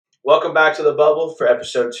Welcome back to the bubble for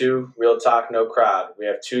episode 2, Real Talk, No Crowd. We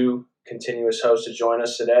have two continuous hosts to join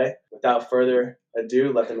us today. Without further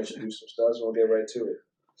ado, let them introduce themselves and we'll get right to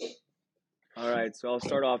it. All right, so I'll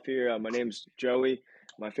start off here. My name's Joey.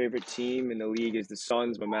 My favorite team in the league is the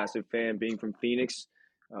Suns. I'm a massive fan, being from Phoenix.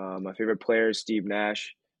 My favorite player is Steve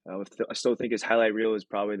Nash. I still think his highlight reel is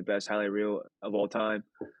probably the best highlight reel of all time.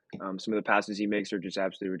 Some of the passes he makes are just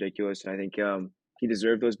absolutely ridiculous, and I think he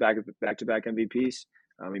deserved those back-to-back MVPs.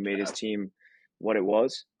 He made his team what it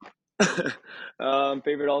was.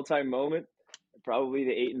 Favorite all-time moment, probably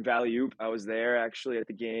the Aiton Valley oop. I was there actually at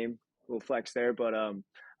the game. A little flex there, but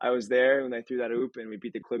I was there when they threw that oop and we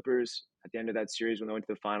beat the Clippers at the end of that series when they went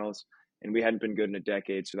to the finals. And we hadn't been good in a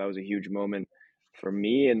decade, so that was a huge moment for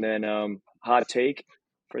me. And then hot take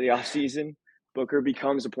for the offseason, Booker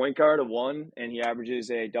becomes a point guard of one, and he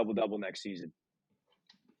averages a double-double next season.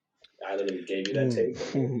 I literally gave you that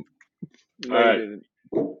take. No, All right. you didn't.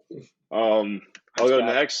 I'll go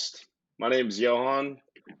Scott. next. My name's Yohann,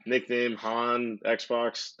 nickname Han,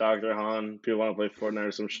 Xbox, Dr. Han. People want to play Fortnite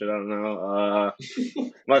or some shit, I don't know.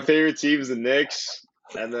 My favorite team is the Knicks,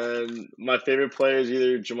 and then my favorite player is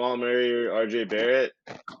either Jamal Murray or RJ Barrett.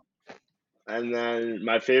 And then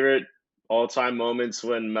my favorite all-time moments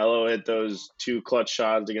when Melo hit those two clutch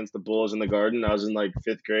shots against the Bulls in the Garden. I was in like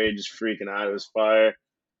 5th grade, just freaking out. It was fire.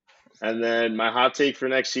 And then my hot take for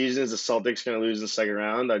next season is the Celtics going to lose in the second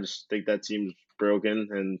round. I just think that team's broken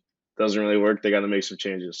and doesn't really work. They got to make some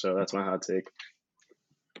changes. So that's my hot take.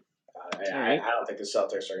 I don't think the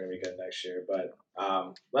Celtics are going to be good next year, but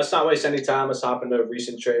let's not waste any time. Let's hop into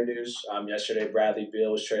recent trade news. Yesterday, Bradley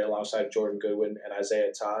Beal was traded alongside Jordan Goodwin and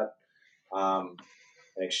Isaiah Todd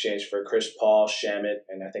in exchange for Chris Paul, Shamit,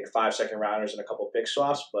 and I think 5 second-rounders and a couple pick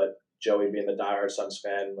swaps. But Joey, being the diehard Suns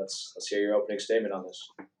fan, let's hear your opening statement on this.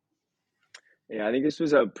 Yeah, I think this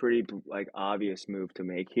was a pretty obvious move to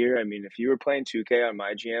make here. I mean, if you were playing 2K on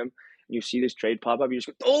my GM, and you see this trade pop up, you just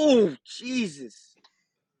go, "Oh, Jesus!"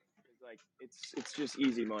 Like it's just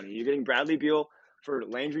easy money. You're getting Bradley Beal for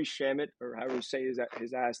Landry Shamit, or however you say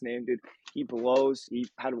his ass name, dude. He blows. He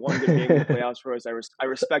had one good game in the playoffs for us. I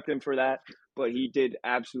respect him for that, but he did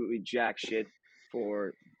absolutely jack shit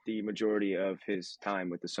for the majority of his time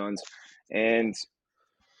with the Suns. And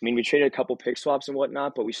I mean, we traded a couple pick swaps and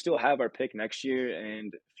whatnot, but we still have our pick next year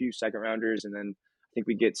and a few second rounders, and then I think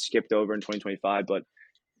we get skipped over in 2025. But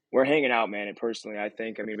we're hanging out, man. And personally, I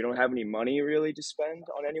mean, we don't have any money really to spend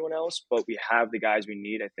on anyone else, but we have the guys we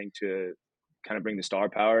need, I think, to kind of bring the star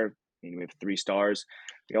power. I mean, we have 3 stars.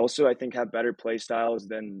 We also, I think, have better play styles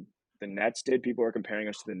than the Nets did. People are comparing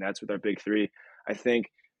us to the Nets with our big 3. I think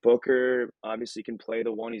Booker obviously can play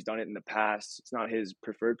the one. He's done it in the past. It's not his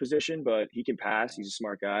preferred position, but he can pass. He's a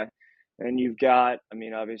smart guy. And you've got, I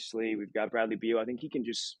mean, obviously, we've got Bradley Beal. I think he can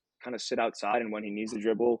just kind of sit outside, and when he needs to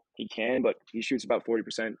dribble, he can, but he shoots about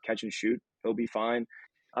 40% catch and shoot. He'll be fine.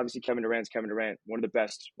 Obviously, Kevin Durant's Kevin Durant, one of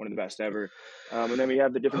the best ever. And then we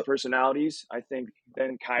have the different personalities. I think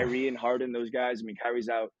then Kyrie and Harden, those guys. I mean, Kyrie's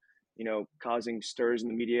out, causing stirs in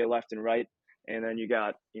the media left and right. And then you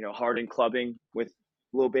got, Harden clubbing with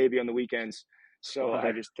Lil Baby on the weekends. So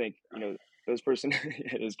I just think, those person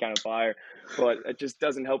is kind of fire, but it just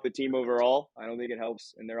doesn't help the team overall. I don't think it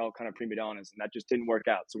helps, and they're all kind of prima donnas, and that just didn't work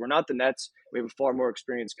out. So we're not the Nets. We have a far more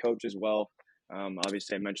experienced coach as well.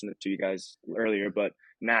 Obviously, I mentioned it to you guys earlier, but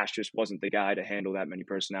Nash just wasn't the guy to handle that many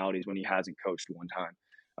personalities when he hasn't coached one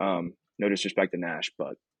time. No disrespect to Nash,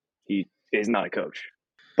 but he is not a coach.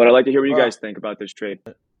 But I'd like to hear what you guys think about this trade.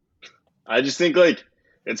 I just think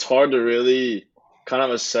it's hard to really kind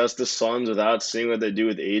of assess the Suns without seeing what they do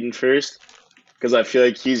with Aiden first, because I feel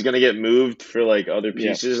like he's gonna get moved for other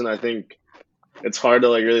pieces, and I think it's hard to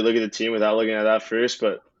really look at the team without looking at that first.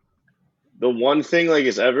 But the one thing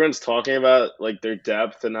is everyone's talking about their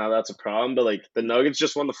depth and how that's a problem, but the Nuggets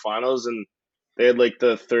just won the finals and they had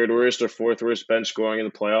the 3rd worst or 4th worst bench scoring in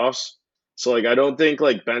the playoffs. So I don't think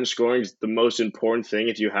bench scoring is the most important thing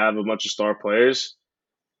if you have a bunch of star players.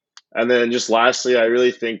 And then just lastly, I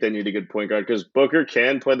really think they need a good point guard, because Booker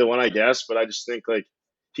can play the one, I guess, but I just think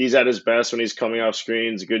he's at his best when he's coming off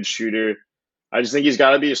screens, a good shooter. I just think he's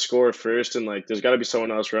got to be a scorer first, and there's got to be someone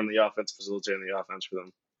else running the offense, facilitating the offense for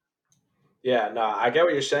them. Yeah, no, I get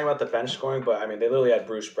what you're saying about the bench scoring, but I mean, they literally had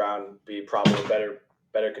Bruce Brown be probably a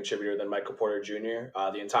better contributor than Michael Porter Jr.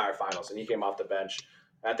 The entire finals, and he came off the bench.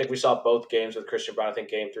 And I think we saw both games with Christian Brown. I think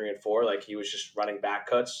game 3 and 4, he was just running back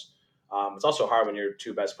cuts. It's also hard when your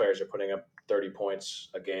 2 best players are putting up 30 points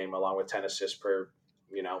a game, along with 10 assists per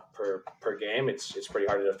game. It's pretty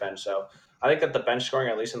hard to defend. So I think that the bench scoring,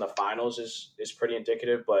 at least in the finals, is pretty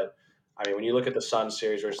indicative. But I mean, when you look at the Suns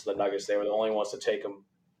series versus the Nuggets, they were the only ones to take them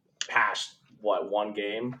past one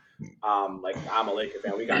game. Like I'm a Laker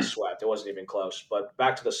fan, we got swept. It wasn't even close. But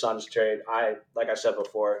back to the Suns trade, like I said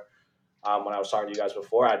before, when I was talking to you guys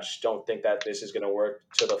before, I just don't think that this is going to work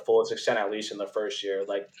to the fullest extent, at least in the first year.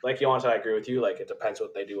 Like Yohann said, I agree with you. Like it depends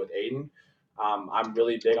what they do with Aiden. I'm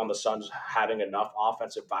really big on the Suns having enough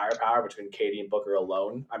offensive firepower between Katie and Booker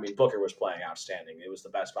alone. I mean, Booker was playing outstanding. It was the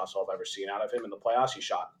best basketball I've ever seen out of him in the playoffs. He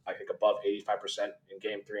shot, I think, above 85% in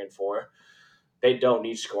game 3 and 4. They don't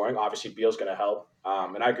need scoring. Obviously, Beal's going to help.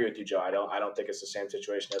 And I agree with you, Joe. I don't think it's the same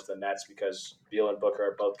situation as the Nets because Beal and Booker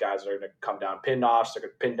are both guys that are going to come down pin offs, they're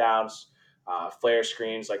going to pin downs, flare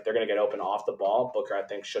screens. Like they're going to get open off the ball. Booker, I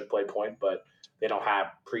think, should play point, but they don't have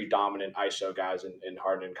predominant ISO guys in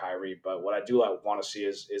Harden and Kyrie. But what I do want to see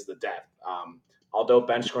is the depth. Although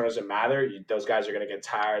bench scoring doesn't matter, those guys are going to get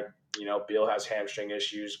tired. Beal has hamstring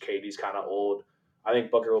issues. KD's kind of old. I think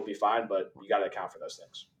Booker will be fine, but you got to account for those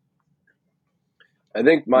things. I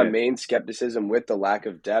think my main skepticism with the lack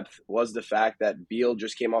of depth was the fact that Beal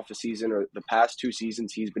just came off a season, or the past 2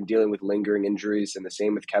 seasons, he's been dealing with lingering injuries, and the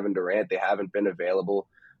same with Kevin Durant. They haven't been available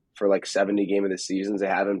for like 70 game of the seasons. They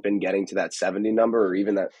haven't been getting to that 70 number or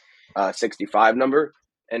even that 65 number.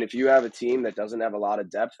 And if you have a team that doesn't have a lot of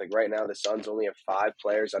depth, like right now, the Suns only have 5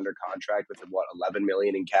 players under contract with $11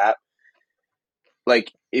 million in cap.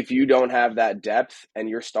 Like, if you don't have that depth and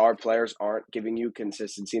your star players aren't giving you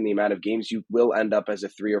consistency in the amount of games, you will end up as a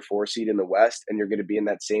 3 or 4 seed in the West, and you're going to be in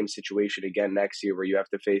that same situation again next year where you have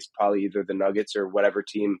to face probably either the Nuggets or whatever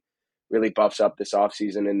team really buffs up this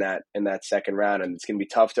offseason in that second round, and it's going to be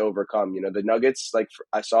tough to overcome. The Nuggets,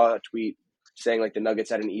 I saw a tweet saying like the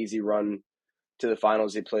Nuggets had an easy run to the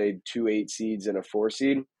finals. They played 2 8 seeds and a 4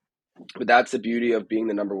 seed, but that's the beauty of being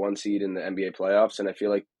the number 1 seed in the NBA playoffs, and I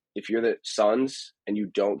feel like if you're the Suns and you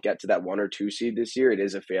don't get to that 1 or 2 seed this year, it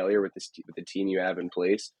is a failure with the team you have in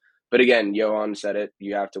place. But again, Yohann said it,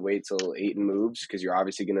 you have to wait till Ayton moves because you're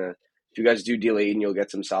obviously going to, if you guys do deal Ayton, you'll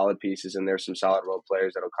get some solid pieces and there's some solid role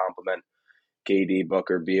players that'll complement KD,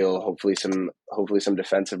 Booker, Beal, hopefully some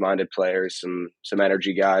defensive-minded players, some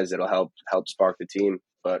energy guys that'll help spark the team.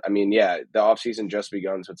 But, I mean, yeah, the offseason just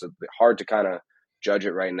begun, so it's hard to kind of judge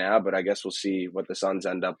it right now, but I guess we'll see what the Suns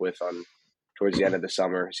end up with towards the end of the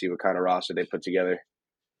summer, see what kind of roster they put together.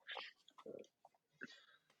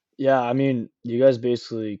 Yeah, I mean, you guys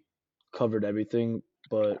basically covered everything,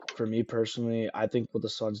 but for me personally, I think what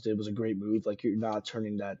the Suns did was a great move. Like, you're not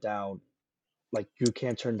turning that down. Like, you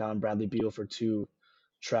can't turn down Bradley Beal for 2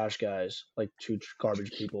 trash guys, like 2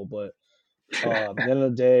 garbage people. But at the end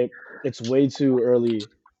of the day, it's way too early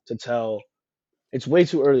to tell. It's way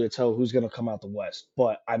too early to tell who's going to come out the West.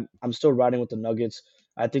 But I'm still riding with the Nuggets.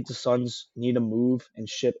 I think the Suns need to move and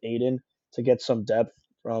ship Aiden to get some depth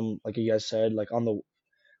from, like you guys said, like on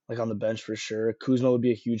the bench for sure. Kuzma would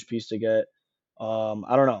be a huge piece to get.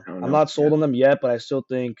 I don't know. I'm not sold on them yet, but I still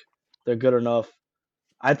think they're good enough.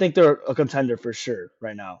 I think they're a contender for sure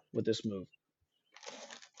right now with this move.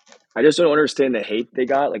 I just don't understand the hate they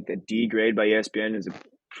got. Like the D grade by ESPN is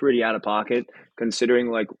pretty out of pocket,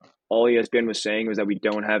 considering like all ESPN was saying was that we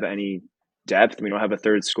don't have any depth. We don't have a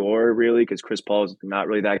third scorer really because Chris Paul is not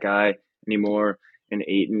really that guy anymore, and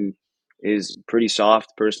Ayton is pretty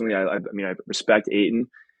soft. Personally, I mean I respect Ayton,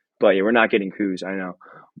 but yeah, we're not getting Kuz. I know,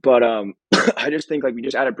 but I just think like we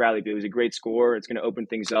just added Bradley Beal. He's a great scorer. It's going to open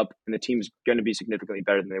things up, and the team's going to be significantly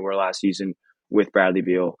better than they were last season with Bradley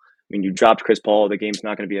Beal. I mean, you dropped Chris Paul. The game's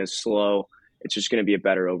not going to be as slow. It's just going to be a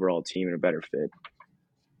better overall team and a better fit.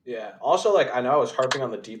 Yeah. Also, like I know I was harping on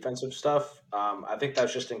the defensive stuff. I think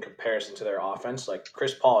that's just in comparison to their offense. Like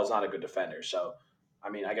Chris Paul is not a good defender, so I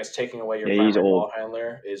mean, I guess taking away your Yeah, he's primary old. ball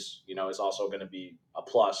handler is also going to be a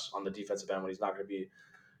plus on the defensive end when he's not going to be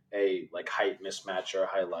a like height mismatch or a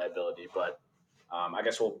height liability. But I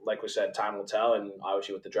guess like we said, time will tell. And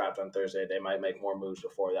obviously, with the draft on Thursday, they might make more moves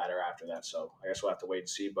before that or after that. So I guess we'll have to wait and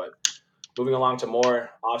see. But moving along to more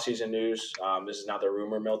offseason news, this is now the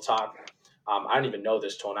rumor mill talk. I didn't even know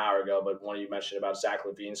this till an hour ago, but one of you mentioned about Zach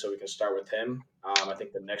Lavine, so we can start with him. I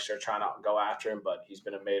think the Knicks are trying to go after him, but he's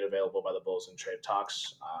been made available by the Bulls in trade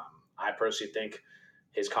talks. I personally think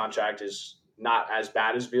his contract is not as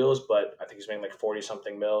bad as Beal's, but I think he's making like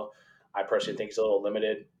 40-something mil. I personally think he's a little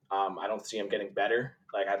limited. I don't see him getting better.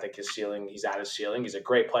 Like I think he's at his ceiling. He's a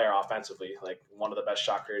great player offensively, like one of the best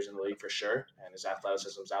shot creators in the league for sure, and his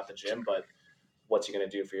athleticism's out the gym. But what's he going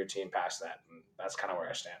to do for your team past that? And that's kind of where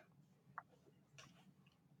I stand.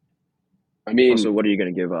 I mean, also, what are you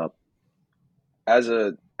going to give up? As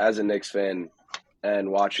a Knicks fan and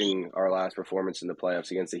watching our last performance in the playoffs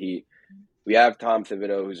against the Heat, we have Tom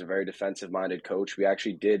Thibodeau, who's a very defensive-minded coach. We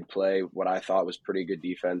actually did play what I thought was pretty good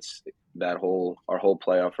defense our whole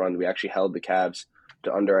playoff run. We actually held the Cavs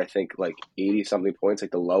to under, I think, like 80-something points,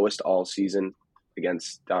 like the lowest all season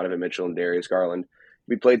against Donovan Mitchell and Darius Garland.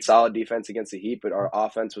 We played solid defense against the Heat, but our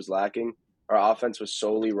offense was lacking. Our offense was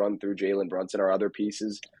solely run through Jalen Brunson. Our other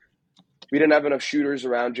pieces, we didn't have enough shooters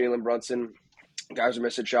around Jalen Brunson. Guys were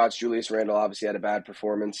missing shots. Julius Randle obviously had a bad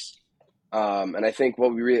performance. And I think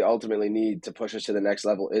what we really ultimately need to push us to the next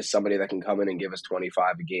level is somebody that can come in and give us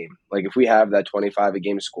 25 a game. Like if we have that 25 a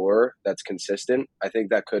game scorer that's consistent, I think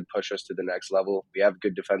that could push us to the next level. We have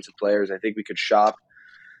good defensive players. I think we could shop,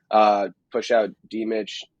 push out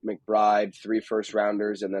D-Mitch, McBride, 3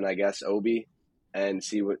 first-rounders, and then I guess Obi, and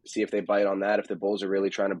see if they bite on that. If the Bulls are really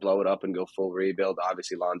trying to blow it up and go full rebuild,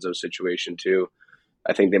 obviously Lonzo's situation too,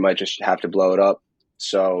 I think they might just have to blow it up.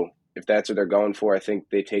 So if that's what they're going for, I think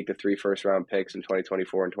they take the 3 first-round picks in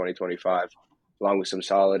 2024 and 2025, along with some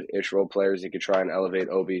solid-ish role players. They could try and elevate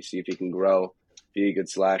Obi, see if he can grow, be a good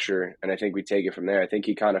slasher, and I think we take it from there. I think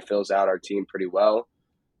he kind of fills out our team pretty well.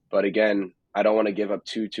 But again, I don't want to give up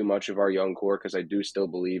too much of our young core because I do still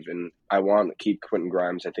believe in – I want to keep Quentin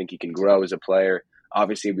Grimes. I think he can grow as a player.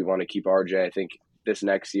 Obviously, we want to keep RJ. I think this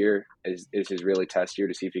next year is his really test year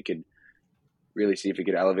to see if he could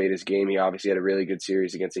elevate his game. He obviously had a really good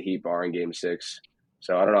series against the Heat, barring Game 6.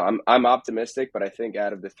 So I don't know. I'm optimistic, but I think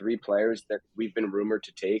out of the 3 players that we've been rumored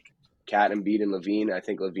to take, Cat, Embiid, and Lavine, I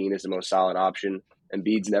think Lavine is the most solid option.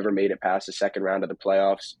 Embiid's never made it past the second round of the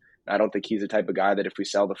playoffs. I don't think he's the type of guy that if we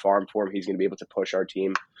sell the farm for him, he's going to be able to push our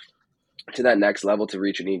team to that next level to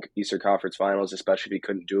reach an Eastern Conference Finals, especially if he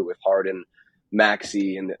couldn't do it with Harden,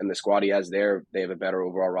 Maxey, and the squad he has there. They have a better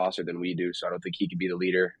overall roster than we do, so I don't think he could be the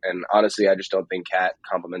leader. And honestly, I just don't think Cat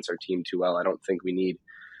complements our team too well. I don't think we need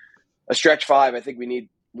a stretch 5. I think we need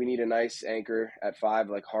a nice anchor at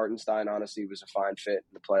 5, like Hartenstein, honestly, was a fine fit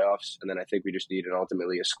in the playoffs. And then I think we just need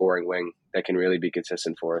ultimately a scoring wing that can really be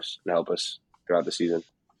consistent for us and help us throughout the season.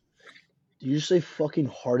 Did you say fucking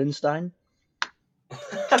Hardenstein?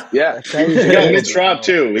 Yeah. We got Mitch Rob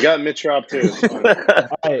too.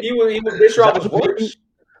 Right. Mitch Rob was worse.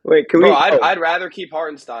 Wait, can Bro, we? I'd rather keep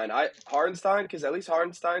Hartenstein. Hartenstein, because at least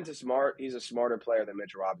Hartenstein's he's a smarter player than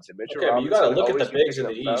Mitchell Robinson. Okay, but you got to look at the bigs in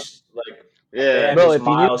the East. Like, Yeah, Bro, is if you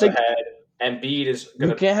need miles to take, ahead. Embiid is going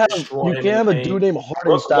you to can't destroy him. have a dude named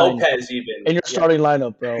Brooke Hardenstein Lopez even in your starting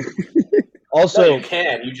lineup, bro. No, Also, you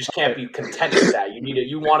can. You just can't be content with that.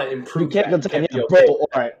 You want to you improve can't that. contend. You Yeah, can't be okay bro. with All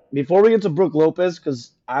that. right, before we get to Brooke Lopez,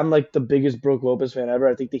 because I'm like the biggest Brooke Lopez fan ever.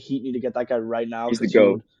 I think the Heat need to get that guy right now He's the because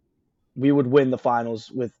GOAT. we would win the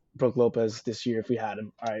finals with Brooke Lopez this year if we had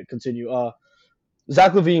him. All right, continue.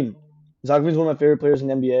 Zach Lavine. Zach Lavine's one of my favorite players in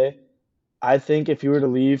the NBA. I think if he were to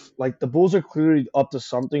leave, like the Bulls are clearly up to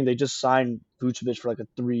something. They just signed Vucevic for like a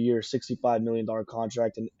 3-year, $65 million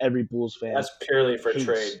contract, and every Bulls fan That's purely for hates.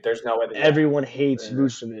 trade. There's no way that Everyone hates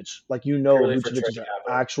Vucevic. Like Purely for Vucevic trade is an capital.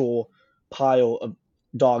 actual pile of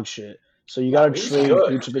dog shit. So you No, gotta he's trade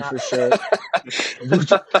good. Vucevic for sure.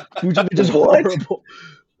 Vucevic is horrible.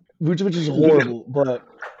 Vucevic is horrible. But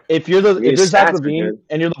if you're Zach Lavine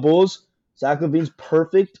and you're the Bulls, Zach Lavine's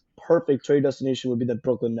perfect trade destination would be the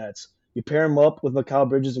Brooklyn Nets. You pair him up with Mikal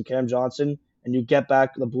Bridges and Cam Johnson, and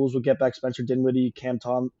the Bulls would get back Spencer Dinwiddie, Cam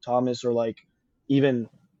Thomas, or like even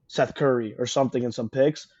Seth Curry or something in some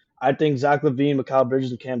picks. I think Zach Lavine, Mikal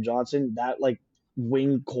Bridges, and Cam Johnson, that like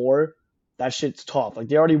wing core, that shit's tough. Like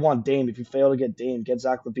they already want Dame. If you fail to get Dame, get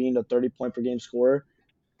Zach Lavine, a 30-point per game scorer.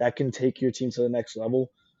 That can take your team to the next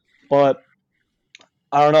level. But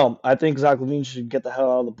I don't know. I think Zach Lavine should get the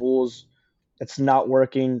hell out of the Bulls. It's not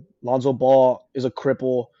working. Lonzo Ball is a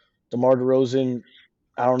cripple. DeMar DeRozan,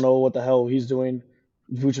 I don't know what the hell he's doing.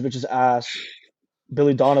 Vucevic's ass.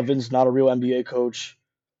 Billy Donovan's not a real NBA coach.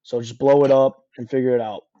 So just blow it up and figure it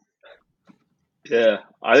out. Yeah,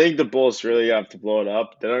 I think the Bulls really have to blow it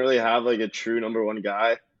up. They don't really have like a true number 1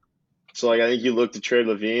 guy. So like I think you look to trade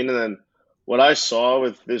Lavine, and then what I saw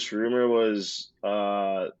with this rumor was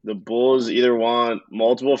the Bulls either want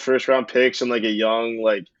multiple first-round picks and like a young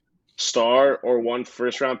like star, or 1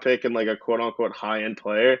 first-round pick and like a quote-unquote high-end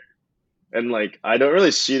player. And like I don't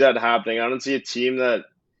really see that happening. I don't see a team that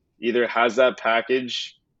either has that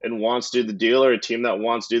package and wants to do the deal, or a team that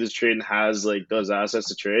wants to do this trade and has like those assets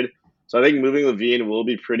to trade. So I think moving Lavine will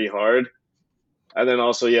be pretty hard. And then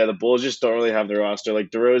also, yeah, the Bulls just don't really have the roster.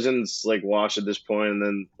 Like DeRozan's like washed at this point, and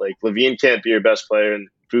then like Lavine can't be your best player, and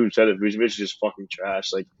Vucevic said it. Vucevic is just fucking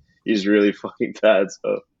trash. Like he's really fucking bad.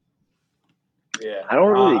 So Yeah. I don't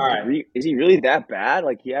really all agree. right. Is he really that bad?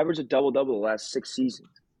 Like he averaged a double-double the last 6 seasons.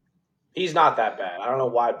 He's not that bad. I don't know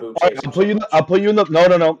why Boobs All right, hates him I'll put you in the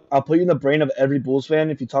no. I'll put you in the brain of every Bulls fan.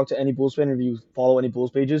 If you talk to any Bulls fan, if you follow any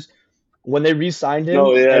Bulls pages, when they re-signed him,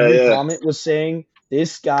 No, yeah, every yeah. comment was saying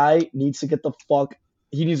this guy needs to get the fuck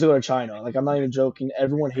he needs to go to China. Like I'm not even joking.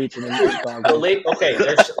 Everyone hates him in Chicago. Okay,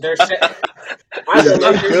 they're as a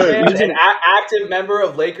Lakers fan, an active member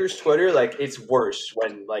of Lakers Twitter, like it's worse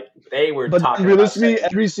when like they were But talking about realistically, saying,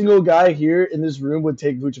 every single guy here in this room would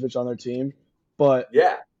take Vucevic on their team. But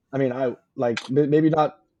yeah. I mean, I like maybe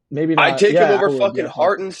not. I'd take him over I would, fucking yeah.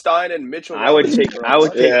 Hartenstein and Mitchell. I would Robinson, take. bro. I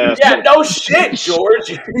would take. Yeah. Yeah, no shit,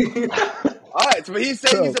 George. All right, so he's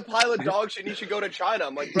saying Bro. he's a pile of dog shit and he should go to China.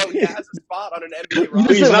 I'm like, bro, he has a spot on an NBA You roster.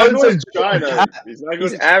 just He's said not going Hartenstein's to China. He's not going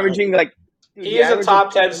He's to China. averaging like. Dude, He is a averaging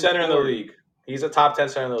top 10 7 center in the boards. league. He's a top 10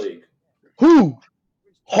 center in the league. Who?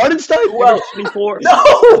 Hardenstein? Who else? 24. No,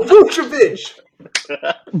 Vucevic.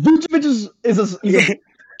 Vucevic is a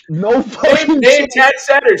no fucking Name 10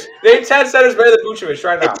 centers. Name 10 centers better than Vucevic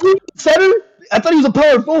right now. center. I thought he was a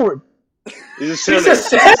power forward. He's a center. He's a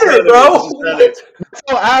center, bro. That's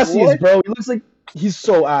how ass he is, bro. He looks like he's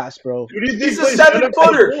so ass, bro. Who do you think He's a plays 7 center for the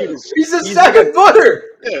footer. Bulls? He's a 7 footer.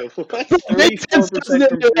 Yeah, what? 34%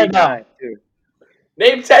 from free guy, too.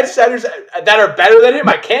 Name 10 centers that are better than him.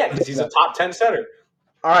 I can't because he's a top 10 center.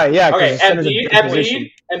 All right, yeah. Okay, because the center's a good position.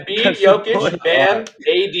 Embiid, Jokic, Bam,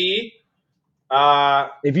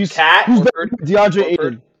 AD, If you Cat. who's better than DeAndre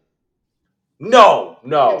Ayton? No.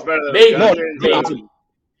 He's better than Maybe. DeAndre.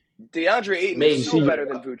 DeAndre Ayton Maybe. is still better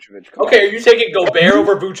than Vucevic. Come Okay, are you taking Gobert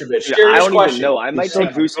over Vucevic? Dude, I Serious don't question. even know. I might So-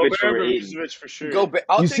 take Vucevic Gobert over over Ayton. Vucevic for sure. on. Gobert.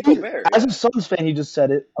 I'll You take see, Gobert. as a Suns fan, he just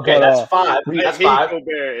said it. Okay, but, that's 5. I That's hate 5.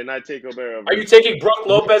 Gobert, and I take Gobert over. Are you taking Brook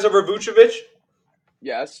Lopez over Vucevic?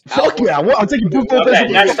 Yes. Fuck yeah! I'm taking Brook Lopez Okay,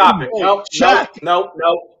 over next Vucevic. topic. No. Shaq.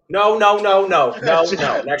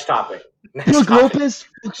 Next topic. Brook Lopez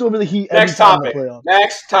fucks over the Heat every Next time in the topic.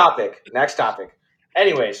 playoffs. Next topic.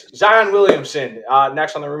 Anyways, Zion Williamson.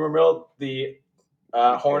 Next on the rumor mill, the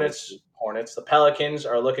Hornets. The Pelicans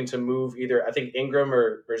are looking to move either I think Ingram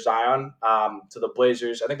or Zion to the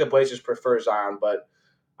Blazers. I think the Blazers prefer Zion, but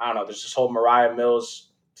I don't know. There's this whole Mariah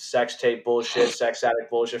Mills sex tape bullshit, sex addict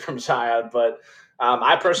bullshit from Zion. But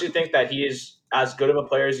I personally think that he is as good of a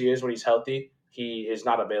player as he is when he's healthy. He is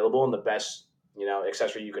not available, and the best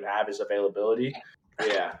accessory you could have is availability.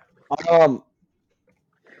 Yeah.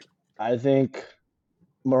 I think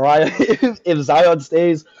Mariah, if Zion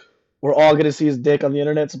stays, we're all gonna see his dick on the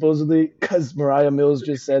internet supposedly, because Mariah Mills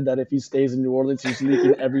just said that if he stays in New Orleans, he's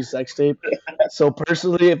leaking every sex tape. So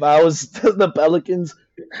personally, if I was the Pelicans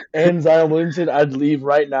and Zion Williamson, I'd leave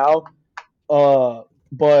right now.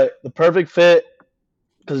 But the perfect fit,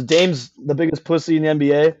 because Dame's the biggest pussy in the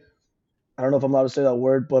NBA. I don't know if I'm allowed to say that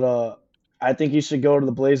word, but I think he should go to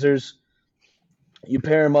the Blazers. You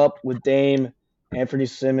pair him up with Dame, Anthony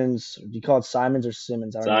Simmons. Do you call it Simons or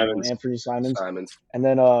Simmons? I don't know. Anthony Simons. And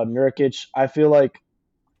then Nurkic. I feel like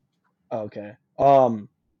okay.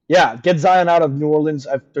 Yeah, get Zion out of New Orleans.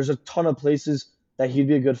 There's a ton of places that he'd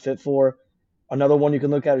be a good fit for. Another one you can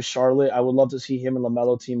look at is Charlotte. I would love to see him and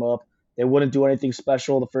LaMelo team up. They wouldn't do anything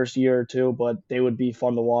special the first year or two, but they would be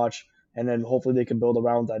fun to watch. And then hopefully they can build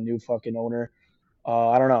around that new fucking owner.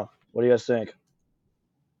 I don't know. What do you guys think?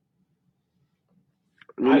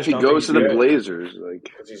 I mean, if he goes to the Blazers,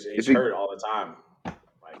 like he's hurt all the time.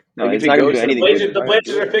 No, he's not going to do anything. The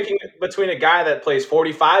Blazers are picking between a guy that plays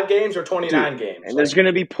 45 games or 29 games. And there's going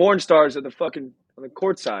to be porn stars at the fucking on the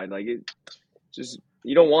court side. Like you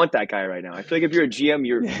don't want that guy right now. I feel like if you're a GM,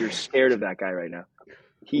 you're scared of that guy right now.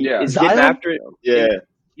 He is getting after it. Yeah.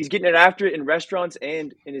 He's getting it after it in restaurants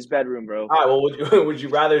and in his bedroom, bro. All right. Well, would you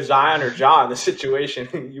rather Zion or Ja in this situation?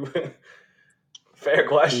 Fair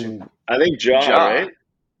question. I think Ja, right?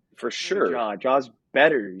 For sure. Ja's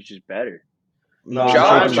better. He's just better. No,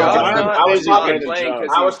 I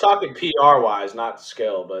was talking PR wise, not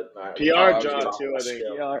skill, but PR Ja too. I think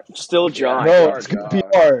still Ja. No, it's good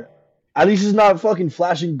PR. At least he's not fucking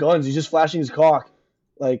flashing guns. He's just flashing his cock.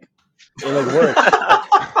 Like it works.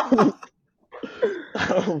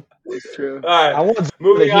 It's true. All right. I want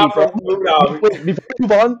moving on. Before we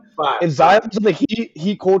move on, if Zion's in the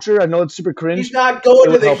Heat culture, I know it's super cringe. He's not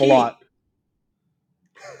going to the help Heat. A lot.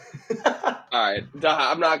 All right,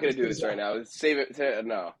 I'm not gonna do this right now. Save it.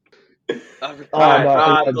 No. The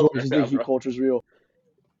Heat culture's real.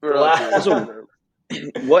 What has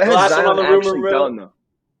Zion actually done though?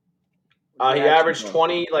 He averaged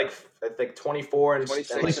 20, like 24 and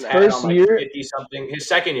 26 his and first year, 50 something. His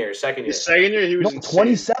second year, he was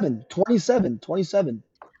 27.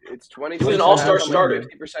 It's 20. He's an all-star starter.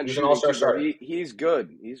 50% He's an all-star starter. He's good.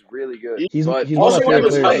 He's really good. He's also when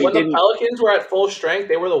the Pelicans were at full strength,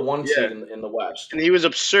 they were the 1 seed in the West, and he was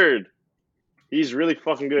absurd. He's really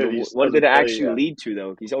fucking good. What did it actually lead to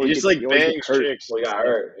though? He's always bangs chicks. Well, he got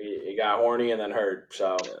hurt. He got horny and then hurt.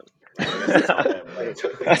 So I guess that's on him.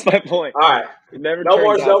 That's my point. All right. It never No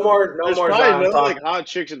turns out. more There's probably Zion no talk. like hot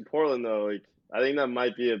chicks in Portland though. Like I think that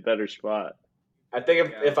might be a better spot. I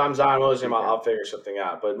think if I'm Zion Williamson, I'll figure something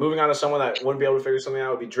out. But moving on to someone that wouldn't be able to figure something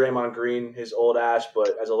out would be Draymond Green, his old ass.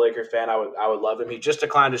 But as a Laker fan, I would love him. He just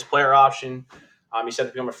declined his player option. He's set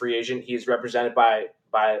to become a free agent. He's represented by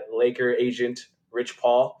Laker agent Rich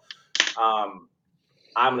Paul. I'm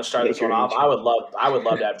going to start this one off. I would love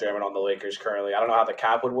to have Draymond on the Lakers currently. I don't know how the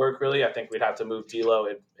cap would work really. I think we'd have to move D'Lo.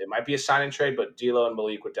 It might be a sign and trade, but D'Lo and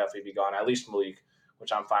Malik would definitely be gone. At least Malik,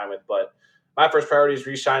 which I'm fine with. But my first priority is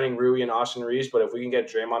re-signing Rui and Austin Reeves. But if we can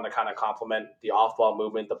get Draymond to kind of complement the off-ball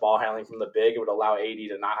movement, the ball handling from the big, it would allow AD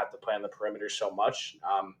to not have to play on the perimeter so much.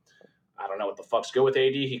 I don't know what the fuck's good with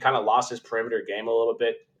AD. He kind of lost his perimeter game a little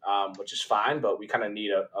bit, which is fine, but we kind of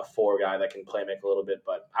need a four guy that can play make a little bit.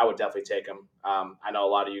 But I would definitely take him. I know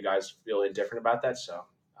a lot of you guys feel indifferent about that, so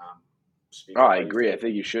I agree. I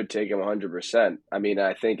think you should take him 100%. I mean,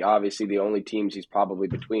 I think obviously the only teams he's probably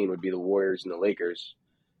between would be the Warriors and the Lakers.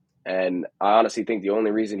 And I honestly think the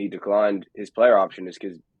only reason he declined his player option is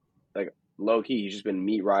because, like, low key, he's just been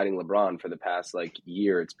meat riding LeBron for the past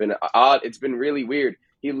year. It's been odd. It's been really weird.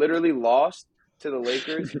 He literally lost to the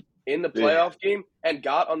Lakers in the playoff game and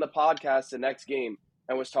got on the podcast the next game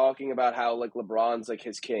and was talking about how LeBron's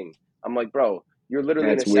his king. I'm like, bro, you're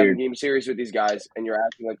literally in a 7-game series with these guys and you're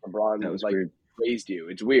acting like LeBron raised you.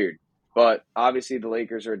 It's weird. But obviously the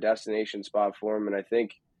Lakers are a destination spot for him, and I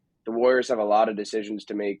think the Warriors have a lot of decisions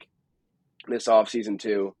to make this offseason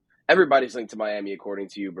too. Everybody's linked to Miami according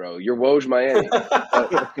to you, bro. You're Woj Miami.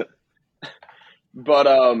 but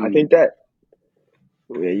I think that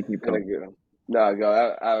you can go. No,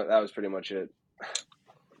 go. That was pretty much it.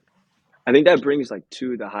 I think that brings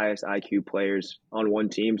two of the highest IQ players on one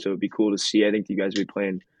team, so it'd be cool to see. I think you guys would be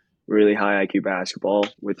playing really high IQ basketball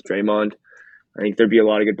with Draymond. I think there'd be a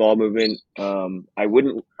lot of good ball movement. I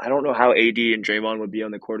don't know how AD and Draymond would be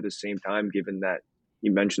on the court at the same time, given that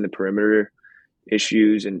you mentioned the perimeter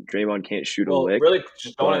issues and Draymond can't shoot a lick. Really,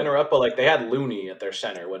 just don't interrupt, but they had Looney at their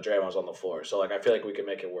center when Draymond was on the floor, so I feel like we can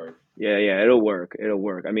make it work. Yeah, it'll work.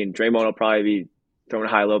 I mean, Draymond will probably be throwing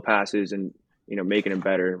high-low passes and making him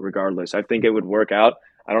better regardless. I think it would work out.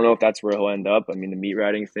 I don't know if that's where he'll end up. I mean, the meat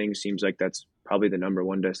riding thing seems like that's probably the number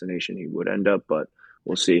one destination he would end up, but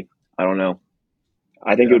we'll see. I don't know.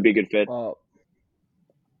 I think it would be a good fit.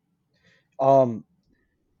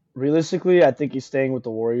 Realistically, I think he's staying with the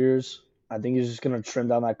Warriors. I think he's just going to trim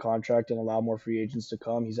down that contract and allow more free agents to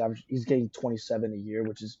come. He's getting 27 a year,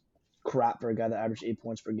 which is crap for a guy that averaged 8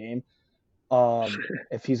 points per game.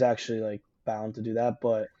 If he's actually bound to do that,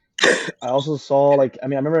 but I also saw I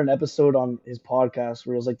remember an episode on his podcast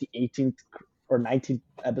where it was the 18th or 19th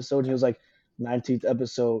episode. And he was 19th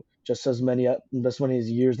episode, just as many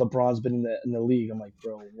years LeBron's been in the league. I'm like,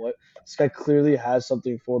 bro, what? This guy clearly has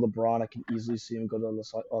something for LeBron. I can easily see him go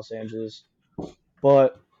to Los Angeles,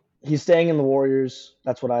 but he's staying in the Warriors.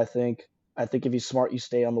 That's what I think. I think if he's smart, you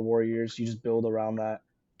stay on the Warriors. You just build around that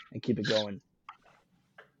and keep it going.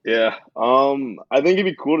 Yeah. I think it'd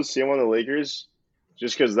be cool to see him on the Lakers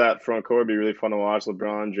just because that front court would be really fun to watch,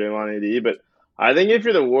 LeBron, Draymond, AD. But I think if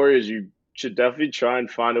you're the Warriors, you should definitely try and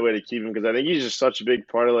find a way to keep him because I think he's just such a big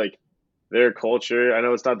part of their culture. I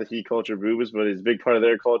know it's not the Heat culture, Beubs, but he's a big part of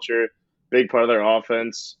their culture, big part of their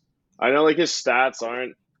offense. I know his stats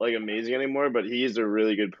aren't amazing anymore, but he's a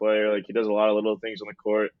really good player. He does a lot of little things on the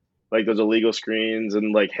court, those illegal screens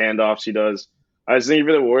and handoffs he does. I just think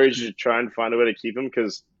for the Warriors, you should try and find a way to keep him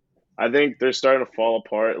because I think they're starting to fall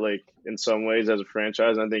apart in some ways as a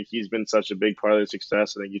franchise. And I think he's been such a big part of their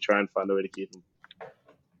success. I think you try and find a way to keep him.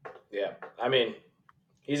 Yeah, I mean,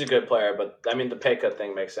 he's a good player, but I mean the pay cut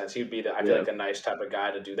thing makes sense. He'd be I feel a nice type of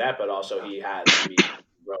guy to do that, but also he has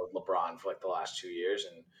rode LeBron for the last 2 years,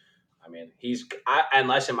 and I mean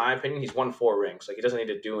unless in my opinion he's won 4 rings. He doesn't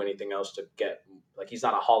need to do anything else to get he's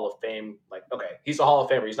not a Hall of Fame okay, he's a Hall of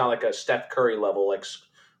Famer. He's not a Steph Curry level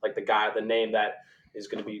the name that is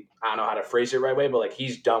going to be, I don't know how to phrase it right way, but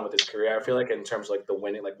he's done with his career. I feel in terms of the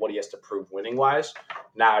winning, what he has to prove winning wise.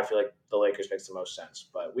 Now I feel the Lakers makes the most sense,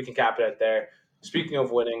 but we can cap it there. Speaking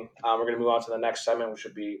of winning, we're going to move on to the next segment, which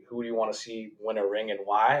would be who do you want to see win a ring and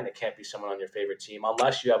why? And it can't be someone on your favorite team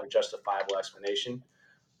unless you have a justifiable explanation.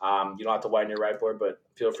 You don't have to whiten your whiteboard, but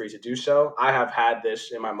feel free to do so. I have had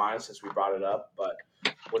this in my mind since we brought it up, but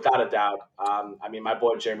without a doubt, my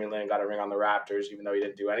boy Jeremy Lin got a ring on the Raptors, even though he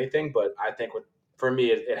didn't do anything. But I think for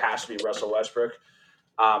me, it has to be Russell Westbrook.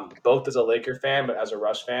 Both as a Laker fan, but as a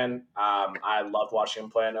Russ fan, I loved watching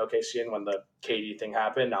him play in OKC. And when the KD thing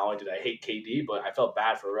happened, not only did I hate KD, but I felt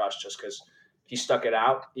bad for Russ just because he stuck it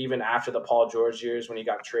out. Even after the Paul George years when he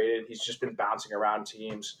got traded, he's just been bouncing around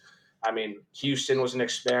teams. I mean, Houston was an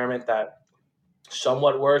experiment that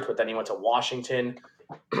somewhat worked, but then he went to Washington.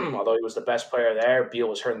 Although he was the best player there, Beal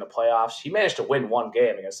was hurt in the playoffs. He managed to win one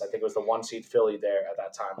game against, I think it was the one seed Philly there at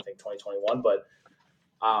that time, I think 2021. But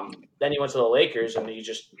then he went to the Lakers, and he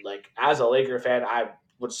just, like, as a Laker fan, I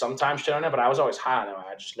would sometimes shit on him, but I was always high on him.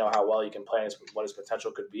 I just know how well he can play and what his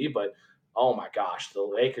potential could be. But oh my gosh, the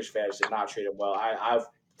Lakers fans did not treat him well. I've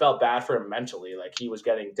felt bad for him mentally. Like, he was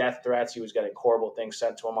getting death threats, he was getting horrible things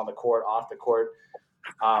sent to him on the court, off the court.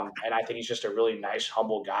 And I think he's just a really nice,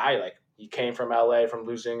 humble guy. Like, he came from LA, from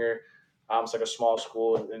Lusinger. It's like a small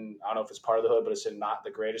school, and I don't know if it's part of the hood, but it's in not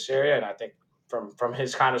the greatest area. And I think from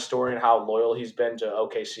his kind of story and how loyal he's been to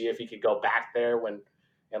OKC, if he could go back there when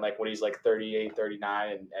he's like 38,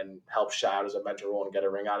 39, and help shout as a mentor role and get a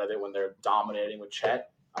ring out of it when they're dominating with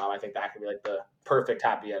Chet, I think that could be like the perfect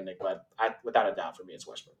happy ending. But without a doubt, for me, it's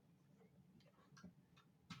Westbrook.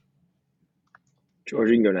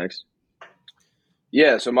 George, you can go next.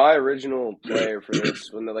 Yeah, so my original player for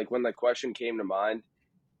this, when the question came to mind,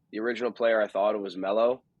 the original player I thought it was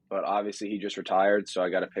Melo, but obviously he just retired, so I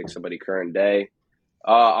got to pick somebody current day.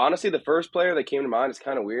 Honestly, the first player that came to mind is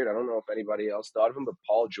kind of weird. I don't know if anybody else thought of him, but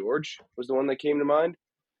Paul George was the one that came to mind.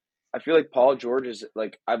 I feel like Paul George is,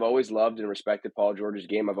 like, I've always loved and respected Paul George's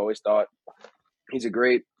game. I've always thought he's a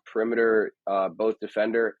great perimeter, both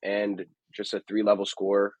defender and just a 3-level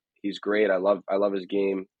scorer. He's great. I love his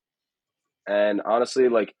game. And honestly,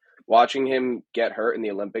 like, watching him get hurt in the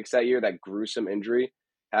Olympics that year, that gruesome injury,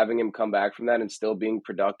 having him come back from that and still being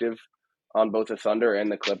productive on both the Thunder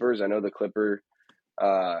and the Clippers. I know the Clipper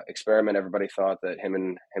experiment, everybody thought that him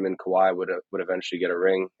and Kawhi would eventually get a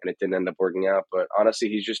ring, and it didn't end up working out. But honestly,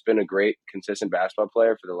 he's just been a great, consistent basketball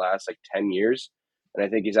player for the last, like, 10 years. And I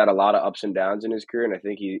think he's had a lot of ups and downs in his career, and I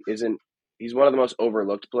think he's one of the most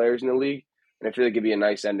overlooked players in the league. And I feel like it'd be a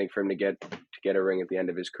nice ending for him to get a ring at the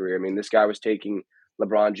end of his career. I mean, this guy was taking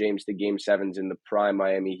LeBron James to Game 7s in the prime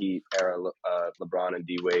Miami Heat era, LeBron and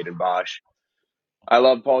D Wade and Bosh. I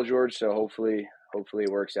love Paul George, so hopefully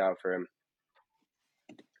it works out for him.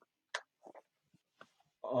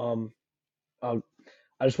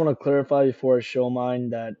 I just want to clarify before I show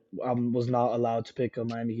mine that I was not allowed to pick a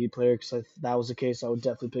Miami Heat player, because if that was the case, I would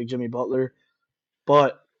definitely pick Jimmy Butler.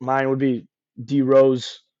 But mine would be D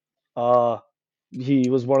Rose. He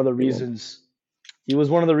was one of the reasons. He was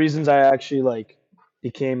one of the reasons I actually, like,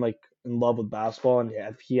 became, like, in love with basketball, and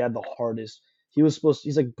he had the hardest.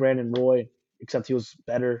 He's like Brandon Roy, except he was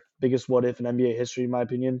better. Biggest what if in NBA history, in my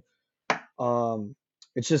opinion.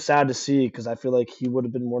 It's just sad to see, because I feel like he would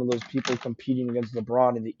have been one of those people competing against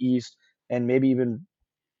LeBron in the East, and maybe even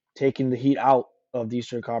taking the Heat out of the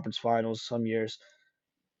Eastern Conference Finals some years,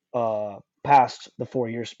 past the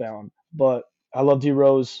 4-year span. But I love D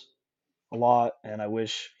Rose a lot, and I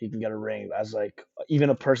wish he can get a ring as, like, even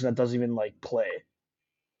a person that doesn't even, like, play.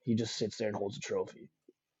 He just sits there and holds a trophy.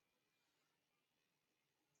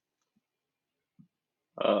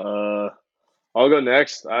 I'll go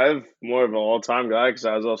next. I have more of an all-time guy because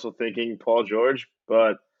I was also thinking Paul George,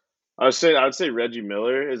 but I'd say Reggie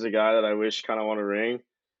Miller is a guy that I wish kind of won a ring.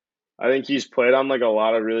 I think he's played on, like, a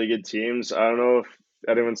lot of really good teams. I don't know if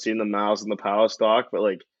anyone's seen the Mouse and the Palace doc, but,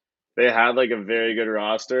 like, they had, like, a very good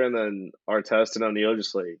roster, and then Artest and O'Neal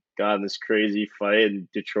just, like, got in this crazy fight in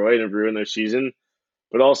Detroit and ruined their season.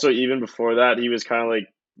 But also, even before that, he was kind of like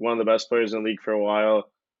one of the best players in the league for a while,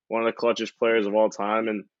 one of the clutchest players of all time.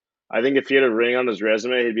 And I think if he had a ring on his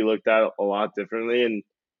resume, he'd be looked at a lot differently. And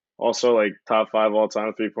also, like, top 5 all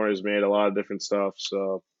time 3-pointers made, a lot of different stuff.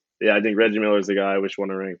 So, yeah, I think Reggie Miller is the guy I wish won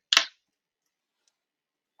a ring.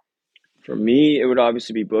 For me, it would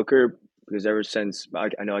obviously be Booker, because ever since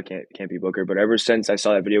I know I can't be Booker, but ever since I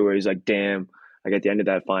saw that video where he's like, "Damn!" Like, at the end of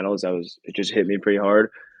that finals, it just hit me pretty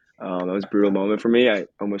hard. That was a brutal moment for me. I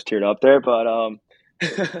almost teared up there, but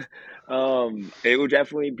it would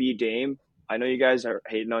definitely be Dame. I know you guys are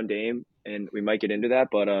hating on Dame, and we might get into that,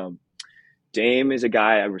 but Dame is a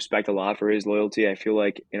guy I respect a lot for his loyalty. I feel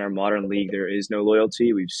like in our modern league, there is no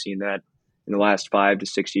loyalty. We've seen that in the last 5 to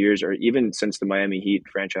 6 years, or even since the Miami Heat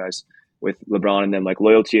franchise with LeBron and them. Like,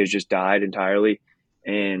 loyalty has just died entirely.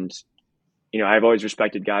 And, I've always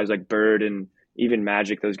respected guys like Bird and even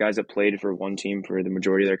Magic, those guys that played for one team for the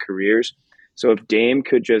majority of their careers. So if Dame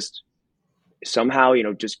could just somehow,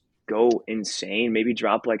 just go insane, maybe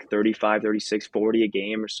drop like 35, 36, 40 a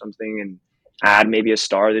game or something, and add maybe a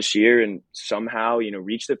star this year and somehow,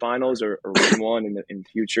 reach the finals or win one in the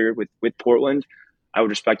future with Portland, I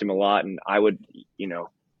would respect him a lot. And I would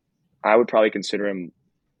probably consider him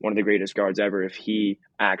one of the greatest guards ever if he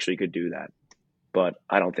actually could do that. But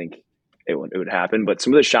I don't think it would happen. But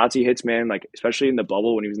some of the shots he hits, man, like especially in the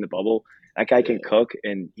bubble when he was in the bubble, that guy can cook,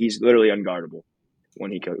 and he's literally unguardable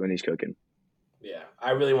when he's cooking. Yeah,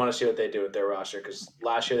 I really want to see what they do with their roster because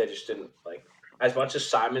last year they just didn't like. As much as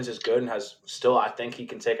Simons is good and has still, I think he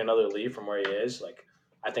can take another leap from where he is. Like,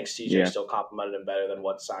 I think CJ still complimented him better than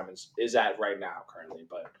what Simons is at right now currently.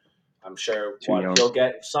 But I'm sure he'll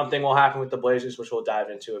get something will happen with the Blazers, which we'll dive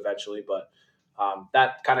into eventually. But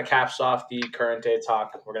that kind of caps off the current day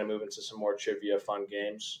talk. We're going to move into some more trivia, fun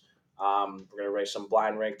games. We're going to race some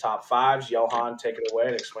blind rank top fives. Yohann, take it away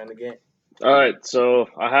and explain the game. All right, so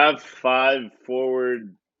I have 5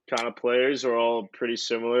 forward kind of players who are all pretty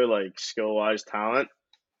similar, like skill-wise talent.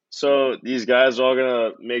 So these guys are all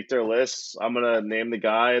going to make their lists. I'm going to name the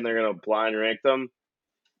guy, and they're going to blind rank them,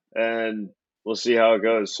 and we'll see how it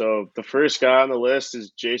goes. So the first guy on the list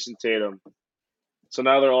is Jason Tatum. So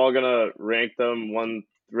now they're all going to rank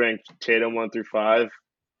Tatum 1 through 5, and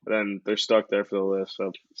then they're stuck there for the list.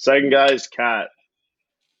 So second guy is Cat.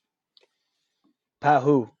 Pat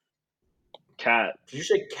who? Cat. Did you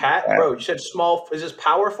say Cat, bro? You said small. Is this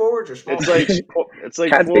power forwards or small? It's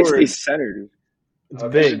like Cat's forward. basically center. It's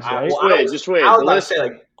big, right? Just wait. I was about to say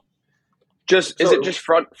like, is it just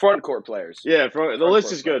front court players? Yeah, the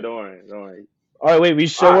list is good. Don't worry. All right, wait. We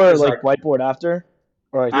show our whiteboard after.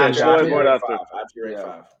 All right, yeah, show whiteboard after.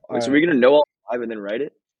 Five. Wait, so we're gonna know all 5 and then write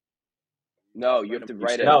it? No, you have to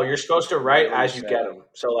write it. No, you're supposed to write as you get them.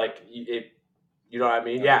 So like, you know what I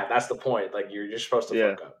mean? Yeah, that's the point. Like you're just supposed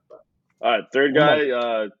to fuck up. But. All right, third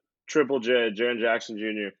guy, Triple J, Jaren Jackson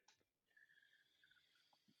Jr.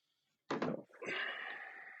 I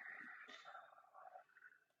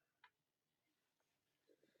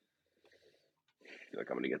feel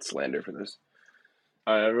like I'm gonna get slander for this.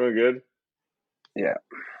 All right, everyone good? Yeah.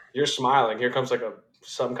 You're smiling. Here comes like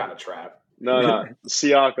some kind of trap. No.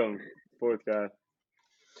 Siakam, fourth guy.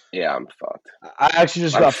 Yeah, I'm fucked. I actually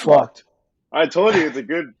just got fucked. I told you it's a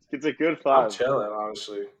good 5. I'm chilling,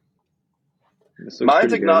 honestly.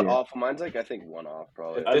 Mine's like not awful. Mine's like I think 1 off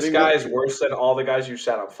probably. If this guy is worse than all the guys you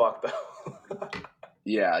said, I'm fucked though.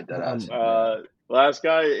 Yeah, deadass. Last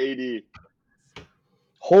guy, AD.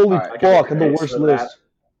 Holy fuck! I'm the worst list.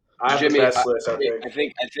 I have Jimmy, the best list. I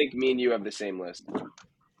think me and you have the same list.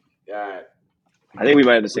 Yeah. I think we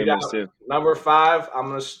might have the same list too. Number 5,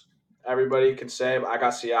 everybody can say, but I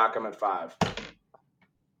got Siakam at 5.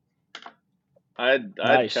 I had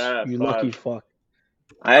nice. Cat at 5. You lucky fuck.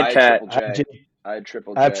 I had Cat. I had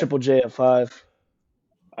Triple J. I had Triple J at 5.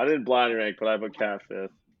 I didn't blind rank, but I put Cat 5th.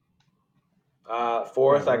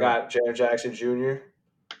 Fourth, I got Jaren Jackson Jr.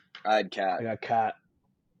 I had Cat. I got Cat.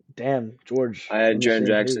 Damn, George. I had Jaren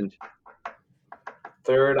Jackson.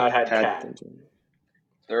 Third, I had Cat.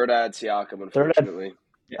 Third, I had Siakam, unfortunately.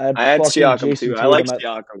 I had Siakam too. I like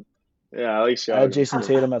Siakam. Yeah, I like Siakam. I had Jason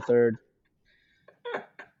Tatum at 3rd.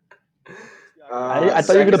 I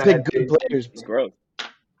thought you were going to pick good players. It's growth.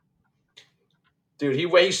 Dude,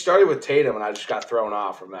 he started with Tatum, and I just got thrown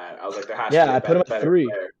off from that. I was like, there has to be I put him at 3.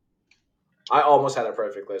 Player. I almost had a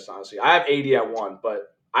perfect list, honestly. I have AD at 1,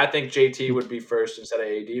 but I think JT would be first instead of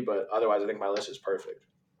AD, but otherwise I think my list is perfect.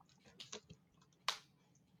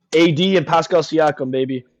 AD and Pascal Siakam,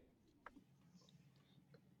 baby.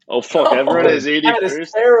 Oh, fuck. Everyone has AD that first? That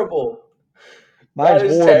is terrible. Mine's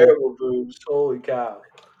horrible. Terrible, Boobs. Holy cow.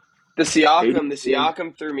 The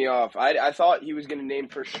Siakam threw me off. I thought he was going to name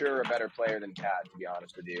for sure a better player than Cat, to be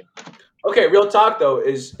honest with you. Okay, real talk, though.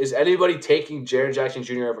 Is anybody taking Jaren Jackson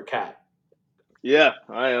Jr. over Cat? Yeah,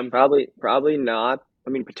 I am. Probably not. I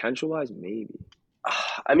mean, potential-wise, maybe.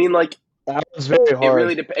 I mean, like, that was very hard.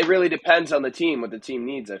 It really depends on the team, what the team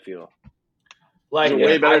needs, I feel. Like,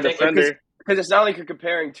 way better defender. Because it's not like you're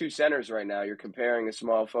comparing 2 centers right now. You're comparing a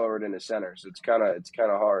small forward and a center, so it's kind of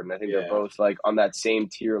hard. And I think they're both like on that same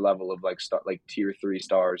tier level of like tier 3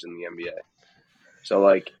 stars in the NBA. So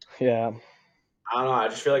like, yeah, I don't know. I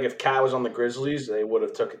just feel like if Cat was on the Grizzlies, they would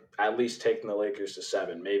have at least taken the Lakers to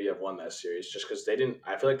 7, maybe have won that series, just because they didn't.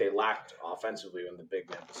 I feel like they lacked offensively in the big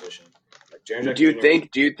man position. Like do you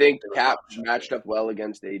think Cat matched up well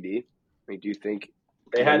against AD? Like, do you think?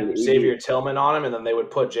 They had Xavier Tillman on him, and then they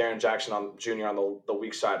would put Jaren Jackson Jr. on the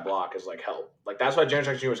weak side block as like help. Like that's why Jaren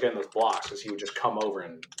Jackson Jr. was getting those blocks, because he would just come over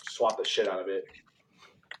and swap the shit out of it.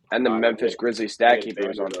 And the Memphis Grizzlies stat keeper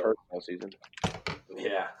was on first all season.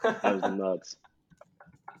 Yeah, that was nuts.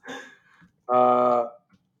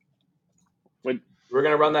 We're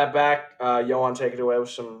gonna run that back. Yohann, take it away with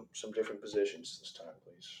some different positions this time,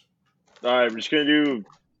 please. All right, we're just gonna do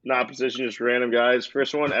not position, just random guys.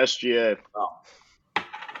 First one, SGA. Oh.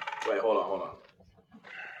 Wait, hold on.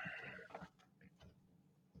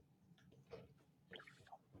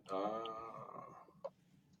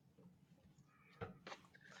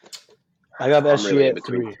 I got I'm really SGA in at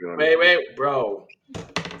between 3. two. on Wait, bro.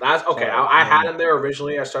 That's okay. Sorry, I had him there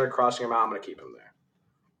originally. I started crossing him out. I'm gonna keep him there.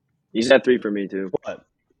 He's at 3 for me too. What?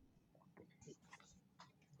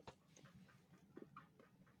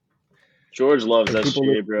 George loves If people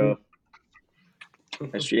SGA, look- bro.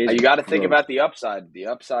 SGA. You got to think about the upside. The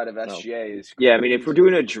upside of SGA is Yeah, I mean, if we're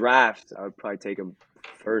doing a draft, I would probably take him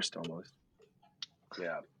first almost.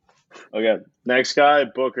 yeah. Okay, next guy,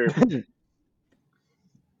 Booker.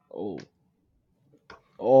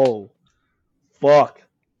 Oh, fuck.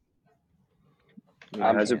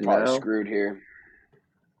 I'm As of probably now, screwed here.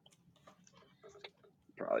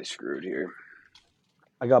 Probably screwed here.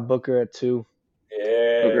 I got Booker at 2.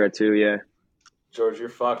 Yeah, Booker at 2. Yeah. George, you're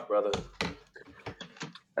fucked, brother.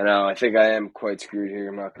 I know. I think I am quite screwed here.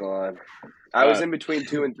 I'm not gonna lie. I was in between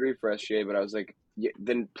 2 and 3 for SGA, but I was like,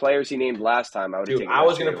 the players he named last time, I would have Dude, taken. I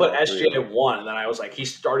was gonna put all three SGA of at them. 1, and then I was like, he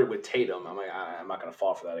started with Tatum. I'm like, I'm not gonna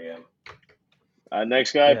fall for that again.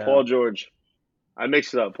 Next guy, Yeah. Paul George. I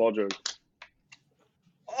mixed it up, Paul George.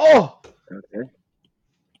 Oh, Okay.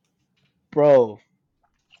 bro.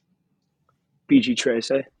 PG Trace.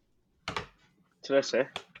 What did I say?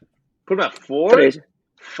 Put him at 4? Trace.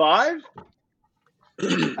 5?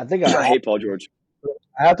 I think I I hate Paul George.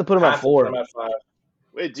 have to put him I at have to put him 4. at 5.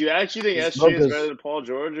 Wait, do you actually think It's SGA is Booker's- better than Paul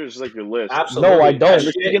George, or is it like your list? Absolutely. No, I don't.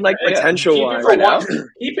 I'm thinking like yeah, potential-wise. keep it, Right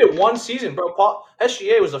for keep it one season, bro.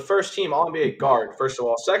 SGA was the first team All-NBA guard, first of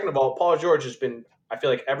all. Second of all, Paul George has been, I feel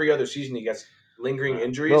like every other season he gets lingering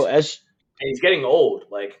injuries, Bro, and he's getting old.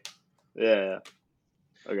 Like, Yeah.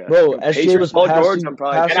 Okay. SGA was Paul George, passing, I'm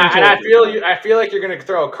probably- passing and I to- I feel like you're gonna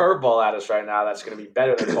throw a curveball at us right now. That's gonna be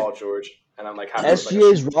better than Paul George, and I'm like, how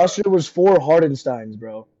SGA's roster was 4 Hardensteins,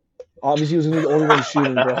 bro. Obviously, he was gonna be the only one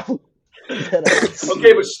shooting, bro.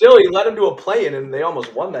 Okay, but still, he led him to a play-in, and they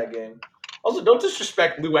almost won that game. Also, don't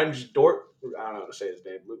disrespect Dort. I don't know how to say his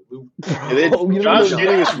name. Lou. And then Bro, you Josh don't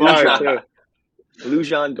Giddey was fire, too.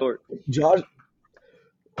 Lujan Dort. Josh.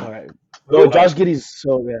 All right. Bro, Josh Giddey's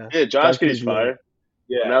so yeah. Yeah, Josh Giddey's Giddey's fire.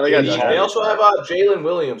 Yeah, Now they got they Josh. also have Jalen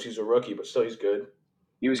Williams. He's a rookie, but still, he's good.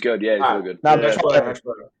 He was good. Yeah, he's really good. Nah, Yeah. Next player.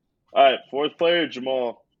 All right, 4th player,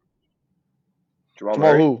 Jamal. Jamal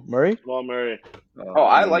Jamal Murray. who? Murray? Jamal Murray. Oh,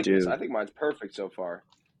 I like dude. this. I think mine's perfect so far.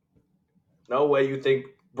 No way you think,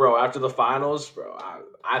 bro, after the finals, bro,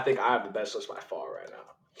 I think I have the best list by far right now.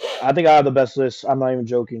 I think I have the best list. I'm not even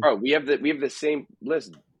joking. Bro, we have the same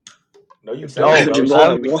list. No, you No, don't. bro. Jamal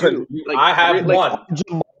So- at 1. Like, I have like- one.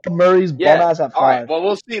 Jamal Murray's Yeah. bum ass at All right. 5. Well,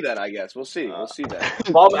 we'll see that. I guess we'll see. We'll see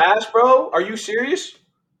that. Bum ass, bro? Are you serious?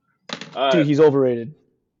 All right, Dude, he's overrated.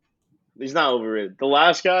 he's not overrated. The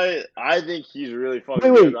last guy, I think he's really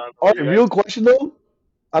fucking Wait. good. I don't know All what right, you real guys- question though.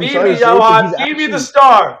 I'm Feed sorry me, to say it, but Yohann. he's Feed me the actually-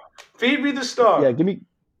 star. Feed me the star. Yeah,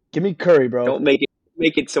 give me Curry, bro. Don't make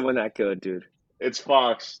it someone that good, dude. It's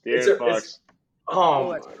Fox. It's De'Aaron a- Fox.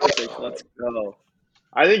 Oh, Let's go.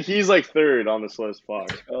 I think he's like 3rd on this list,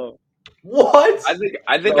 Fox. Oh, what? I think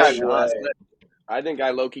No I way. lost. I think I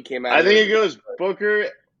low-key came out. I of think it. it goes Booker,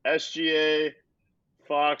 SGA,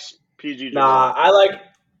 Fox, PG. Nah, Jamal.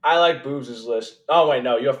 I like Boobs' list. Oh wait,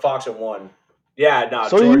 no, you have Fox at 1. Yeah, no,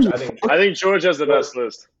 So George. you- I think. George has the best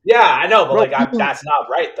list. Yeah, I know, but Bro, that's not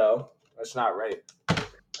right though. That's not right. I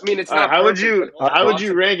mean, it's All right, not. how would perfect, you but how would Fox you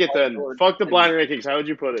and rank it Paul then? George Fuck the and- blind rankings. How would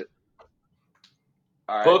you put it?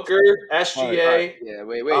 All right. Booker, All SGA. right. Yeah.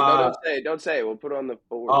 Wait. No, don't say it. We'll put it on the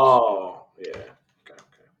board. Oh, yeah. Okay.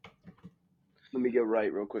 Let me get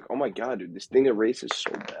right real quick. Oh my god, dude, this thing erases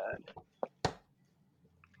so bad.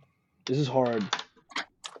 This is hard.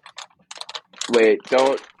 Wait,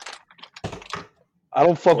 don't. I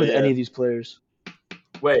don't fuck with Yeah. any of these players.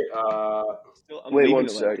 Wait, still, I'm Wait leaving one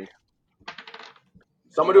it sec. lefty.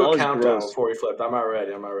 someone do That a was countdown gross. before we flipped. I'm not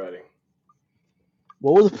ready.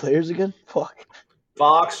 What were the players again? Fuck.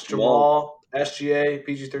 Fox, Jamal, SGA,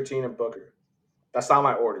 PG-13, and Booker. That's not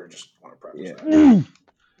my order. Just want to preface Yeah.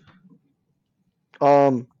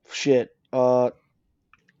 that. Shit.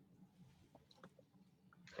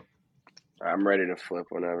 I'm ready to flip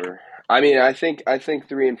whenever. I mean, I think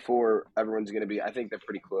 3 and 4, everyone's gonna be. I think they're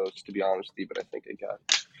pretty close, to be honest with you. But I think they got.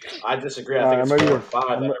 I disagree. I All think right, it's I'm ready 4 to- and 5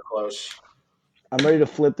 I'm that re- are close. I'm ready to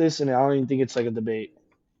flip this, and I don't even think it's like a debate.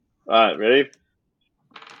 All right, ready?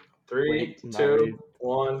 3, Wait, I'm not 2, ready.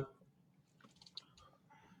 1.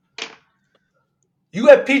 You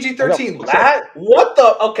have PG-13 lat? What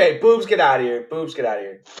the? Okay, Boobs, get out of here. Boobs, get out of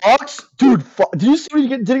here. Fox, dude. Did you see what he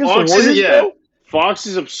did against Fox the is Warriors? Bro? Fox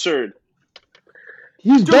is absurd.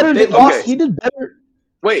 He's Dude, better they than lost. He did better.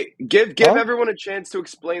 Wait, give Huh? everyone a chance to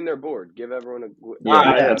explain their board. Give everyone a. Yeah, All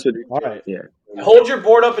right, that's what. All right. Yeah, Hold your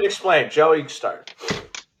board up and explain. Joey, start.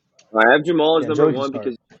 I have Jamal as Yeah, number Joey can 1 start.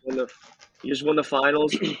 because he just won the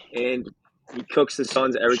finals, and He cooks the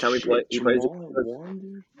Suns every time he plays. Jamal at 1,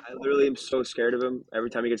 dude. I literally am so scared of him. Every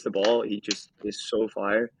time he gets the ball, he just is so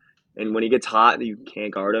fire. And when he gets hot, you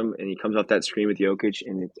can't guard him. And he comes off that screen with Jokic,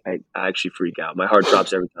 and I actually freak out. My heart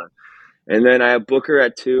drops every time. And then I have Booker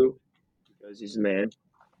at 2 because he's a man.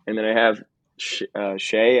 And then I have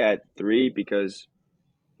Shea at 3 because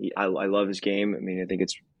I love his game. I mean, I think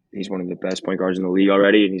he's one of the best point guards in the league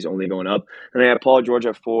already, and he's only going up. And I have Paul George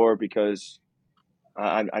at 4 because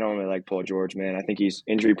I don't really like Paul George, man. I think he's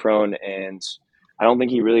injury prone, and I don't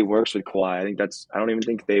think he really works with Kawhi. I don't even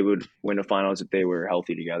think they would win the finals if they were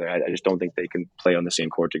healthy together. I just don't think they can play on the same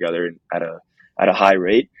court together at a high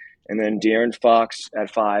rate. And then De'Aaron Fox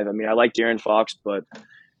at 5. I mean, I like De'Aaron Fox, but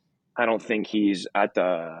I don't think he's at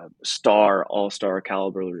the all-star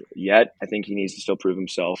caliber yet. I think he needs to still prove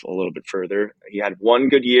himself a little bit further. He had one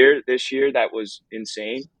good year this year that was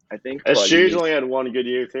insane, I think. SGA's only had one good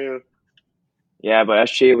year too. Yeah, but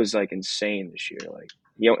SGA was like insane this year. Like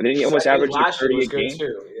didn't he almost average like 30 a game?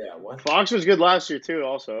 Too. Yeah, what? Fox was good last year too.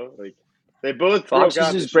 Also, like they both Fox broke is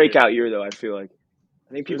out his this breakout year, though. I feel like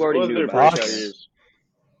think people already knew about Fox. it.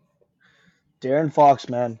 De'Aaron Fox,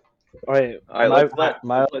 man. All right,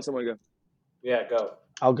 let someone go. Yeah, go.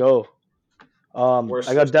 I'll go.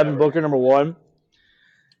 I got Devin Booker number 1.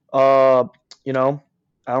 You know,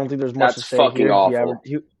 I don't think there's much to say fucking here. awful.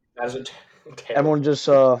 Everyone just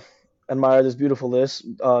admire this beautiful list.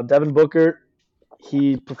 Devin Booker,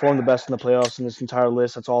 he performed the best in the playoffs in this entire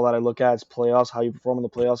list. That's all that I look at. It's playoffs, how you perform in the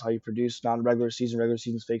playoffs, how you produce regular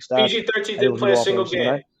season's fake stats. PG-13 didn't play a single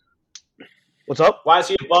game. What's up? Why is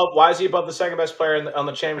he above the second best player on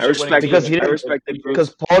the championship winning team?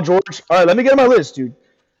 Because Paul George. All right, let me get on my list, dude.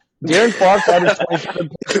 De'Aaron Fox averaged 27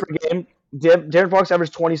 points per game. De'Aaron Fox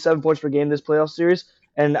averaged 27 points per game this playoff series,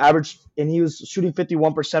 and he was shooting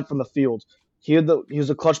 51% from the field. He was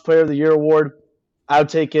a clutch player of the year award. I would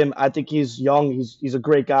take him. I think he's young. He's a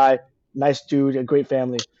great guy, nice dude, a great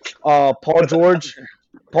family. Paul George.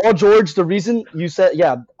 The reason you said,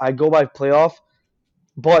 yeah, I go by playoff.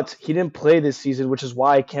 But he didn't play this season, which is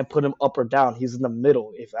why I can't put him up or down. He's in the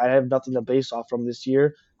middle. If I have nothing to base off from this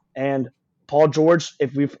year, and Paul George,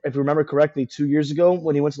 if we remember correctly, 2 years ago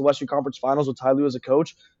when he went to the Western Conference Finals with Ty Lue as a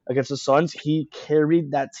coach against the Suns, he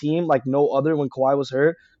carried that team like no other when Kawhi was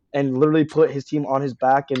hurt, and literally put his team on his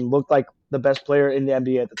back and looked like the best player in the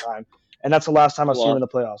NBA at the time. And that's the last time I've seen him in the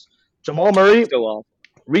playoffs. Jamal Murray,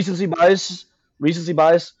 recency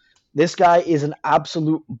bias. This guy is an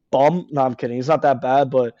absolute bum. No, I'm kidding. He's not that bad,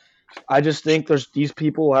 but I just think there's these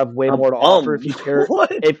people who have way more to offer. If you pair,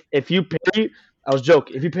 if you pair, I was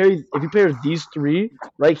joking. If you pair these three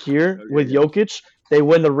right here with Jokic, they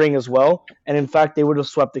win the ring as well. And in fact, they would have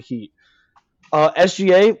swept the Heat.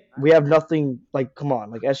 SGA, we have nothing. Like, come on,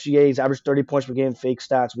 like SGA's average 30 points per game, fake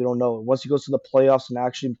stats. We don't know. Once he goes to the playoffs and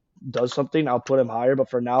actually does something, I'll put him higher. But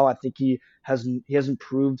for now, I think he hasn't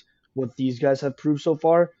proved what these guys have proved so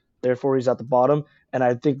far. Therefore, he's at the bottom. And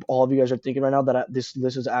I think all of you guys are thinking right now that this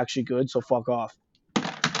list is actually good. So fuck off.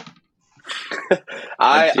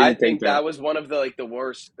 I think that was one of the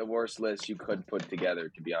worst lists you could put together,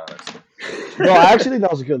 to be honest. No, I actually think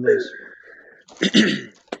that was a good list.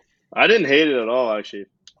 I didn't hate it at all, actually.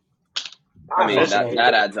 I mean,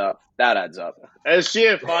 that adds up. That adds up.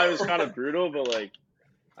 SGA at 5 is kind of brutal, but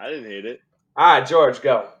I didn't hate it. All right, George,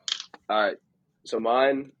 go. All right. So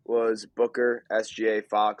mine was Booker, SGA,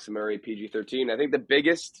 Fox, Murray, PG-13. I think the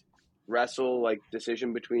biggest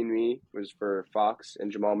decision between me was for Fox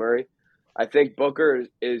and Jamal Murray. I think Booker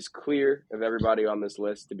is clear of everybody on this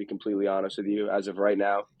list, to be completely honest with you, as of right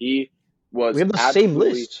now. He was we have the same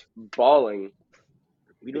list. Balling.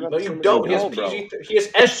 No, you don't. He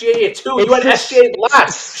has SGA at 2. You had SGA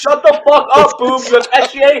last. Shut the fuck up, Boobs. You have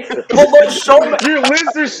SGA. Your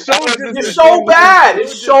lists are so different. It's so bad.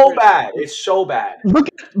 It's so bad. It's so bad. Look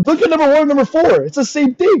at number 1 and number 4. It's the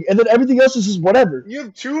same thing. And then everything else is just whatever. You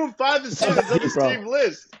have 2 and 5 the same. It's on the same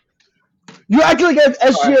list. You act like I have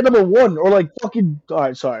SGA at number 1 or fucking. All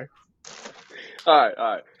right, sorry. All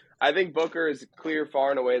right. I think Booker is clear,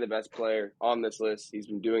 far and away the best player on this list. He's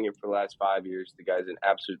been doing it for the last 5 years. The guy's an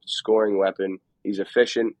absolute scoring weapon. He's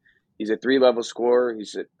efficient. He's a 3-level scorer.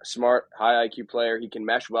 He's a smart, high IQ player. He can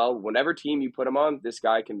mesh well. Whenever team you put him on, this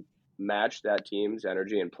guy can match that team's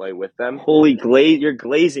energy and play with them. Holy you're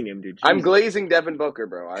glazing him, dude. Jesus. I'm glazing Devin Booker,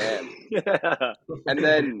 bro. I am. And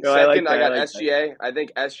then second, I got SGA. I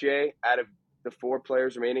think SGA, out of the 4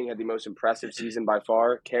 players remaining, had the most impressive season by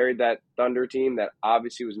far. Carried that Thunder team that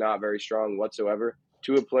obviously was not very strong whatsoever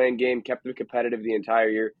to a playing game, kept them competitive the entire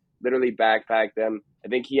year, literally backpacked them. I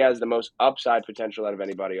think he has the most upside potential out of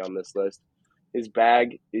anybody on this list. His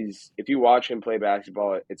bag is, if you watch him play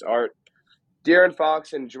basketball, it's art. De'Aaron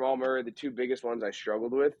Fox and Jamal Murray are the two biggest ones I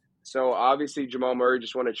struggled with. So obviously Jamal Murray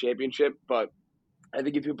just won a championship, but I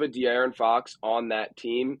think if you put De'Aaron Fox on that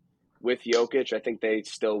team with Jokic, I think they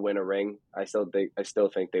still win a ring. I still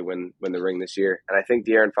think they win the ring this year. And I think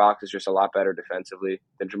De'Aaron Fox is just a lot better defensively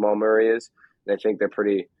than Jamal Murray is. And I think they're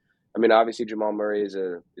pretty. I mean, obviously Jamal Murray is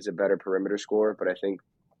a better perimeter scorer, but I think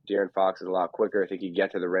De'Aaron Fox is a lot quicker. I think he can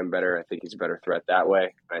get to the rim better. I think he's a better threat that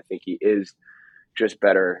way. And I think he is just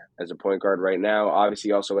better as a point guard right now. Obviously,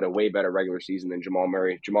 he also had a way better regular season than Jamal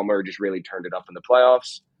Murray. Jamal Murray just really turned it up in the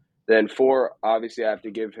playoffs. Then 4, obviously, I have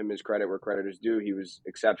to give him his credit where credit is due. He was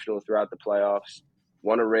exceptional throughout the playoffs,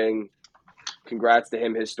 won a ring. Congrats to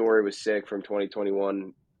him. His story was sick from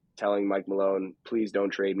 2021, telling Mike Malone, please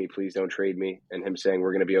don't trade me, and him saying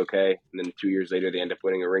we're going to be okay. And then 2 years later, they end up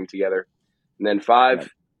winning a ring together. And then 5,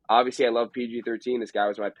 obviously, I love PG-13. This guy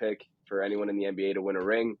was my pick for anyone in the NBA to win a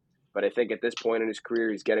ring. But I think at this point in his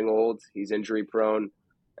career, he's getting old. He's injury prone.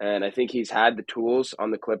 And I think he's had the tools on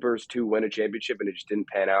the Clippers to win a championship, and it just didn't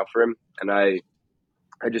pan out for him. And I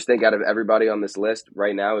just think out of everybody on this list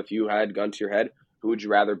right now, if you had gun to your head, who would you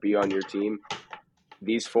rather be on your team?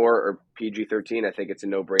 These 4 or PG-13? I think it's a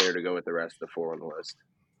no-brainer to go with the rest of the 4 on the list.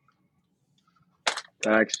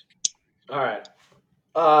 Thanks. All right.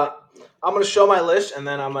 I'm going to show my list, and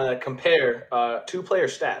then I'm going to compare 2 player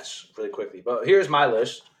stats really quickly. But here's my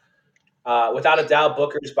list. Without a doubt,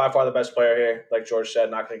 Booker is by far the best player here. Like George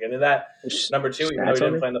said, not going to get into that. Number 2, even though he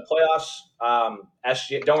didn't play in the playoffs,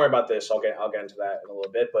 SGA. Don't worry about this. I'll get into that in a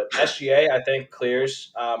little bit. But SGA, I think,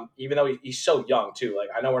 clears. Even though he's so young too. Like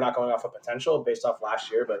I know we're not going off of potential based off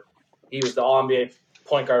last year, but he was the All NBA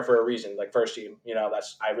point guard for a reason. Like first team.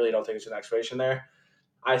 I really don't think it's an explanation there.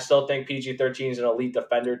 I still think PG-13 is an elite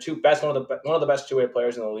defender. One of the best 2-way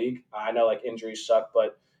players in the league. I know like injuries suck,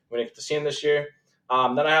 but when you get to see him this year.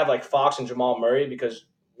 Then I have like Fox and Jamal Murray because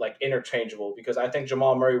like interchangeable because I think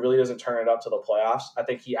Jamal Murray really doesn't turn it up to the playoffs. I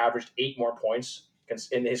think he averaged 8 more points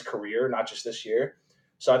in his career, not just this year.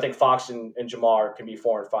 So I think Fox and Jamal can be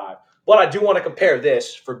 4 and 5. But I do want to compare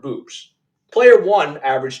this for Boobs. Player 1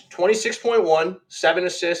 averaged 26.1, 7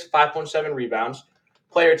 assists, 5.7 rebounds.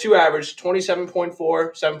 Player 2 averaged 27.4,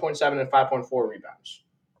 7.7, and 5.4 rebounds.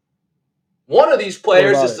 One of these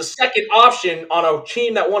players is the second option on a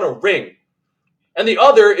team that won a ring. And the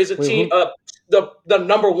other is a team, the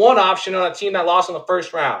number 1 option on a team that lost in the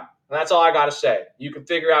first round. And that's all I got to say. You can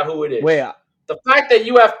figure out who it is. The fact that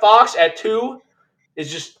you have Fox at 2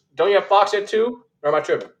 is just – don't you have Fox at 2? Or am I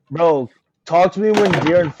tripping? Bro, talk to me when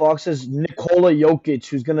De'Aaron Fox says Nikola Jokic,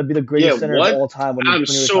 who's going to be the greatest center of all time. I'm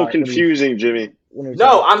so confusing, Jimmy.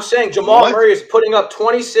 No, I'm saying Jamal Murray is putting up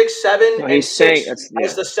 26, 7, and 6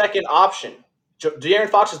 as the second option. De'Aaron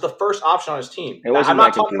Fox is the first option on his team. I'm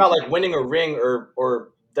not talking about like winning a ring or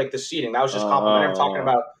like the seeding. That was just complimentary. I'm talking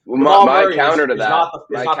about my counter to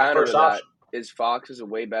that is Fox is a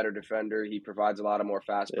way better defender. He provides a lot of more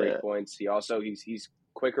fast break points. He's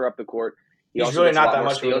quicker up the court. He's really not that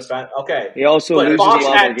much of a defender. Okay. He also but Fox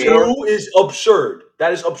at 2 is absurd.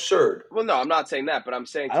 That is absurd. Well, no, I'm not saying that, but I'm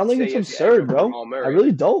saying I don't think it's absurd, bro. I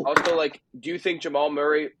really don't. Also, like, do you think Jamal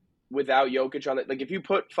Murray without Jokic on it, like if you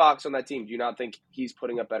put Fox on that team, do you not think he's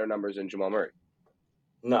putting up better numbers than Jamal Murray?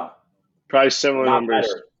 No. Probably similar numbers.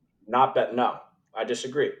 Better. Not better. No, I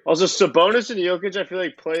disagree. Also, Sabonis and Jokic, I feel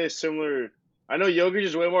like play a similar. I know Jokic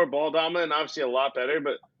is way more ball dominant and obviously a lot better,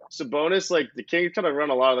 but Sabonis, like the Kings, kind of run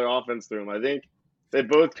a lot of their offense through him. I think they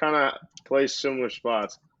both kind of play similar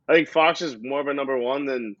spots. I think Fox is more of a number 1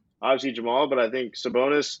 than obviously Jamal, but I think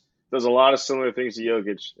Sabonis does a lot of similar things to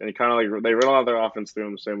Jokic, and kind of like they run a lot of their offense through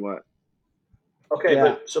him the same way. Okay,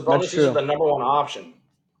 but Sabonis is the number 1 option.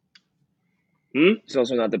 He's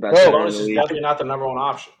also not the best. Sabonis is definitely not the number 1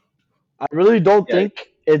 option. I really don't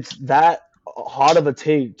think it's that hot of a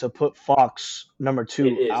take to put Fox number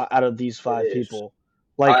 2 out of these 5 people.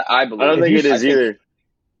 Like I believe. I don't think it is either.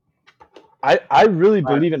 I really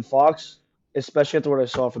believe in Fox, especially after what I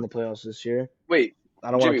saw from the playoffs this year. Wait,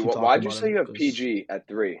 I don't Jimmy, want to keep why'd you say you have PG at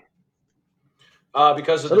 3?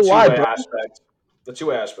 Because of the two-way aspect. The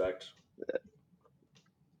two-way aspect.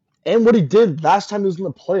 And what he did last time he was in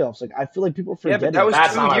the playoffs. Like, I feel like people forget. Yeah, but that was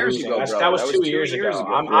That's 2 years ago, bro. That was 2 years ago.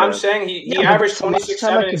 I'm saying he averaged 26,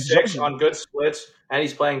 7, and 6 on good splits, and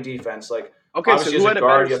he's playing defense. Like, okay, so who had a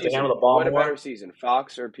better season? Who had a better season,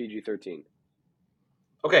 Fox or PG-13?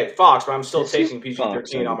 Okay, Fox, but I'm still taking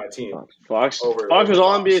PG-13 on my team. Fox was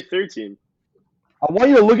all NBA 3 team. I want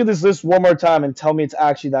you to look at this list one more time and tell me it's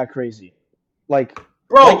actually that crazy. Like,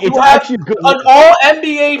 bro, it's actually good. An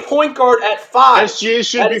all-NBA point guard at 5. SGA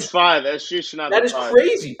should be 5. SGA should not be 5. That is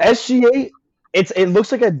crazy. SGA, it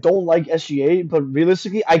looks like I don't like SGA, but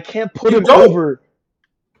realistically, I can't put him over.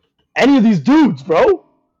 any of these dudes, bro.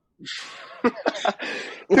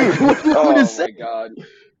 Dude, What do you want me to oh say? my god.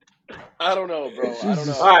 I don't know, bro. I don't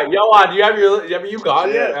know. All right, Yohann, do you have you gone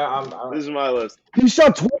yet? Yeah. This is my list. He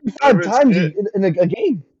shot 25 Whoever it's times hit. in a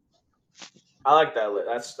game. I like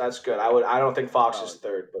that. That's good. I don't think Fox is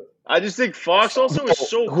third, but I just think Fox also is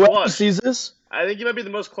so Whoever clutch. sees this, I think he might be the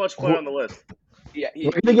most clutch player on the list. Yeah,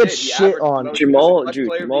 we're gonna get shit on. Jamal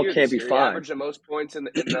He can't be fine. averaged the most points in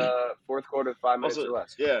the fourth quarter, 5 minutes or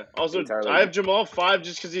less. Yeah. Also, Entirely. I have Jamal 5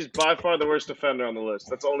 just because he's by far the worst defender on the list.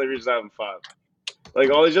 That's the only reason I have him 5.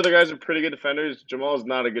 Like, all these other guys are pretty good defenders. Jamal is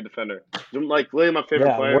not a good defender. Like, literally my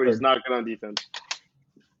favorite player, but he's not good on defense.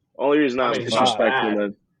 Only reason I have him 5. Disrespectful,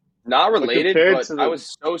 man. Not related, compared but I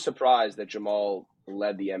was so surprised that Jamal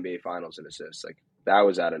led the NBA Finals in assists. Like, that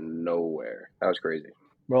was out of nowhere. That was crazy.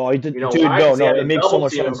 Bro, all you did, you know dude, why? no, 'Cause he had it to makes so double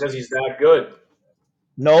much team him sense. because he's that good.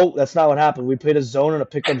 No, that's not what happened. We played a zone and a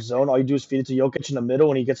pickup zone. All you do is feed it to Jokic in the middle,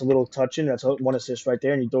 and he gets a little touch in. That's 1 assist right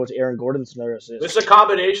there, and you throw it to Aaron Gordon. It's another assist. This is a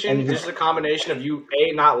combination. And This is a combination of you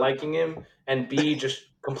A, not liking him, and B, just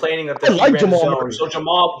complaining that I he like ran Jamal zone. Murray. So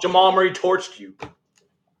Jamal Murray torched you.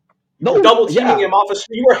 No, were double teaming yeah. him off a.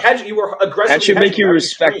 You were hedging. You were aggressively. That should make hedging you every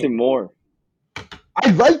respect screen. him more.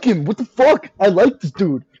 I like him. What the fuck? I like this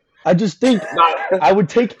dude. I just think I would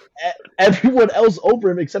take everyone else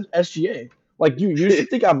over him except SGA. Like you should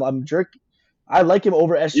think I'm jerky. I like him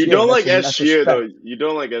over SGA. You don't like That's SGA respect. though. You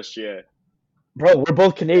don't like SGA. Bro, we're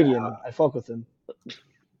both Canadian. Yeah. I fuck with him.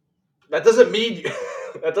 That doesn't mean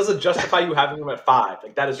that doesn't justify you having him at 5.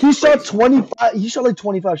 Like that is. He crazy. shot 25. He shot like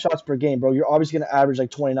 25 shots per game, bro. You're obviously gonna average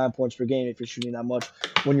like 29 points per game if you're shooting that much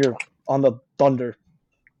when you're on the Thunder.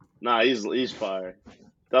 Nah, he's fire.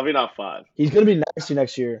 Definitely not 5. He's gonna be nasty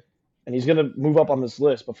next year, and he's gonna move up on this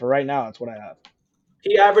list. But for right now, that's what I have.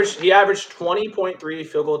 He averaged 20.3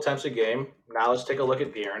 field goal attempts a game. Now let's take a look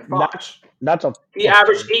at De'Aaron Fox. He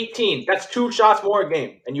averaged 18. That's 2 shots more a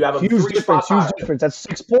game, and you have a huge 3 difference. spot Huge difference. That's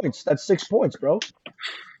 6 points. That's 6 points, bro.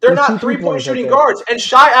 They're not 3-point shooting guards, and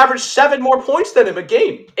Shai averaged 7 more points than him a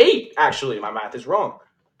game. 8, actually. My math is wrong.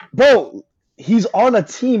 Bro, he's on a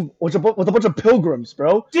team with a bunch of pilgrims,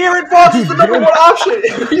 bro. De'Aaron Fox is the number 1 option.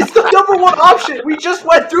 He's the number 1 option. We just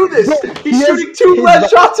went through this. Bro, he's shooting 2 less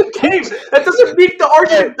shots a game. That doesn't make the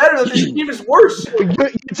argument better that this team is worse. You're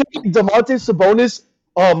taking Domantas Sabonis,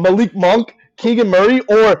 Malik Monk, Keegan Murray,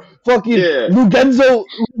 or fucking Lugenzo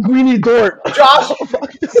Greeny Dort. Josh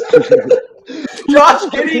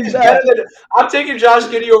Giddey is better than. I'm taking Josh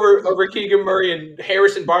Giddey over Keegan Murray and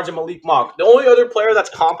Harrison Barnes and Malik Monk. The only other player that's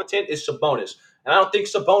competent is Sabonis. And I don't think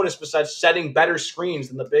Sabonis, besides setting better screens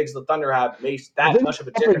than the bigs the Thunder have, makes that much of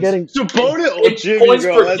a difference. Sabonis, points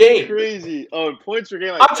per game. Crazy. Oh, points per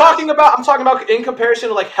game. I'm talking about in comparison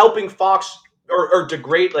to like helping Fox or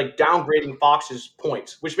downgrading Fox's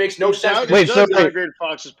points, which makes no sense. Downgrade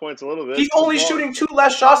Fox's points a little bit. He's only shooting 2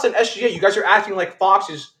 less shots than SGA. You guys are acting like Fox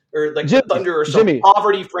is or like the Thunder or some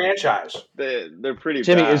poverty franchise. They're pretty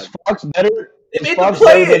Jimmy, bad. is Fox better? They made the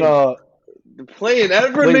play-in. The play-in.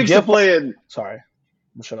 Everyone makes the play-in. Sorry.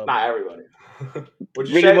 Shut up. Not everybody.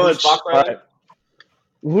 What'd you say? Much. Right.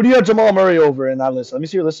 Who do you have Jamal Murray over in that list? Let me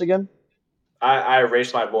see your list again. I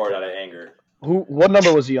erased my board out of anger. What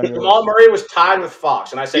number was he on your list? Jamal Murray was tied with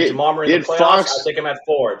Fox, and I said Jamal Murray in the playoffs, I take him at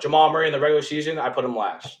 4. Jamal Murray in the regular season, I put him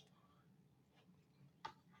last.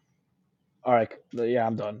 All right. Yeah,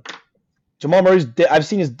 I'm done. Jamal Murray's I've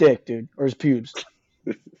seen his dick, dude, or his pubes.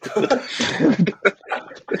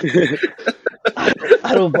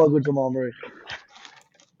 I don't fuck with Jamal Murray.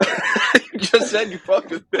 You just said you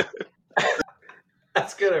fucked with him.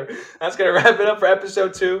 That's gonna wrap it up for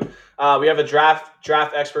episode 2. We have a draft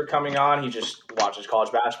expert coming on. He just watches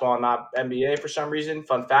college basketball and not NBA for some reason.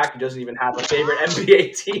 Fun fact: he doesn't even have a favorite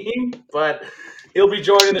NBA team, but he'll be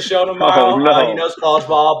joining the show tomorrow. Oh, no. He knows college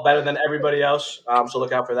ball better than everybody else, so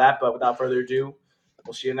look out for that. But without further ado,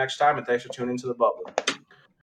 we'll see you next time, and thanks for tuning into the bubble.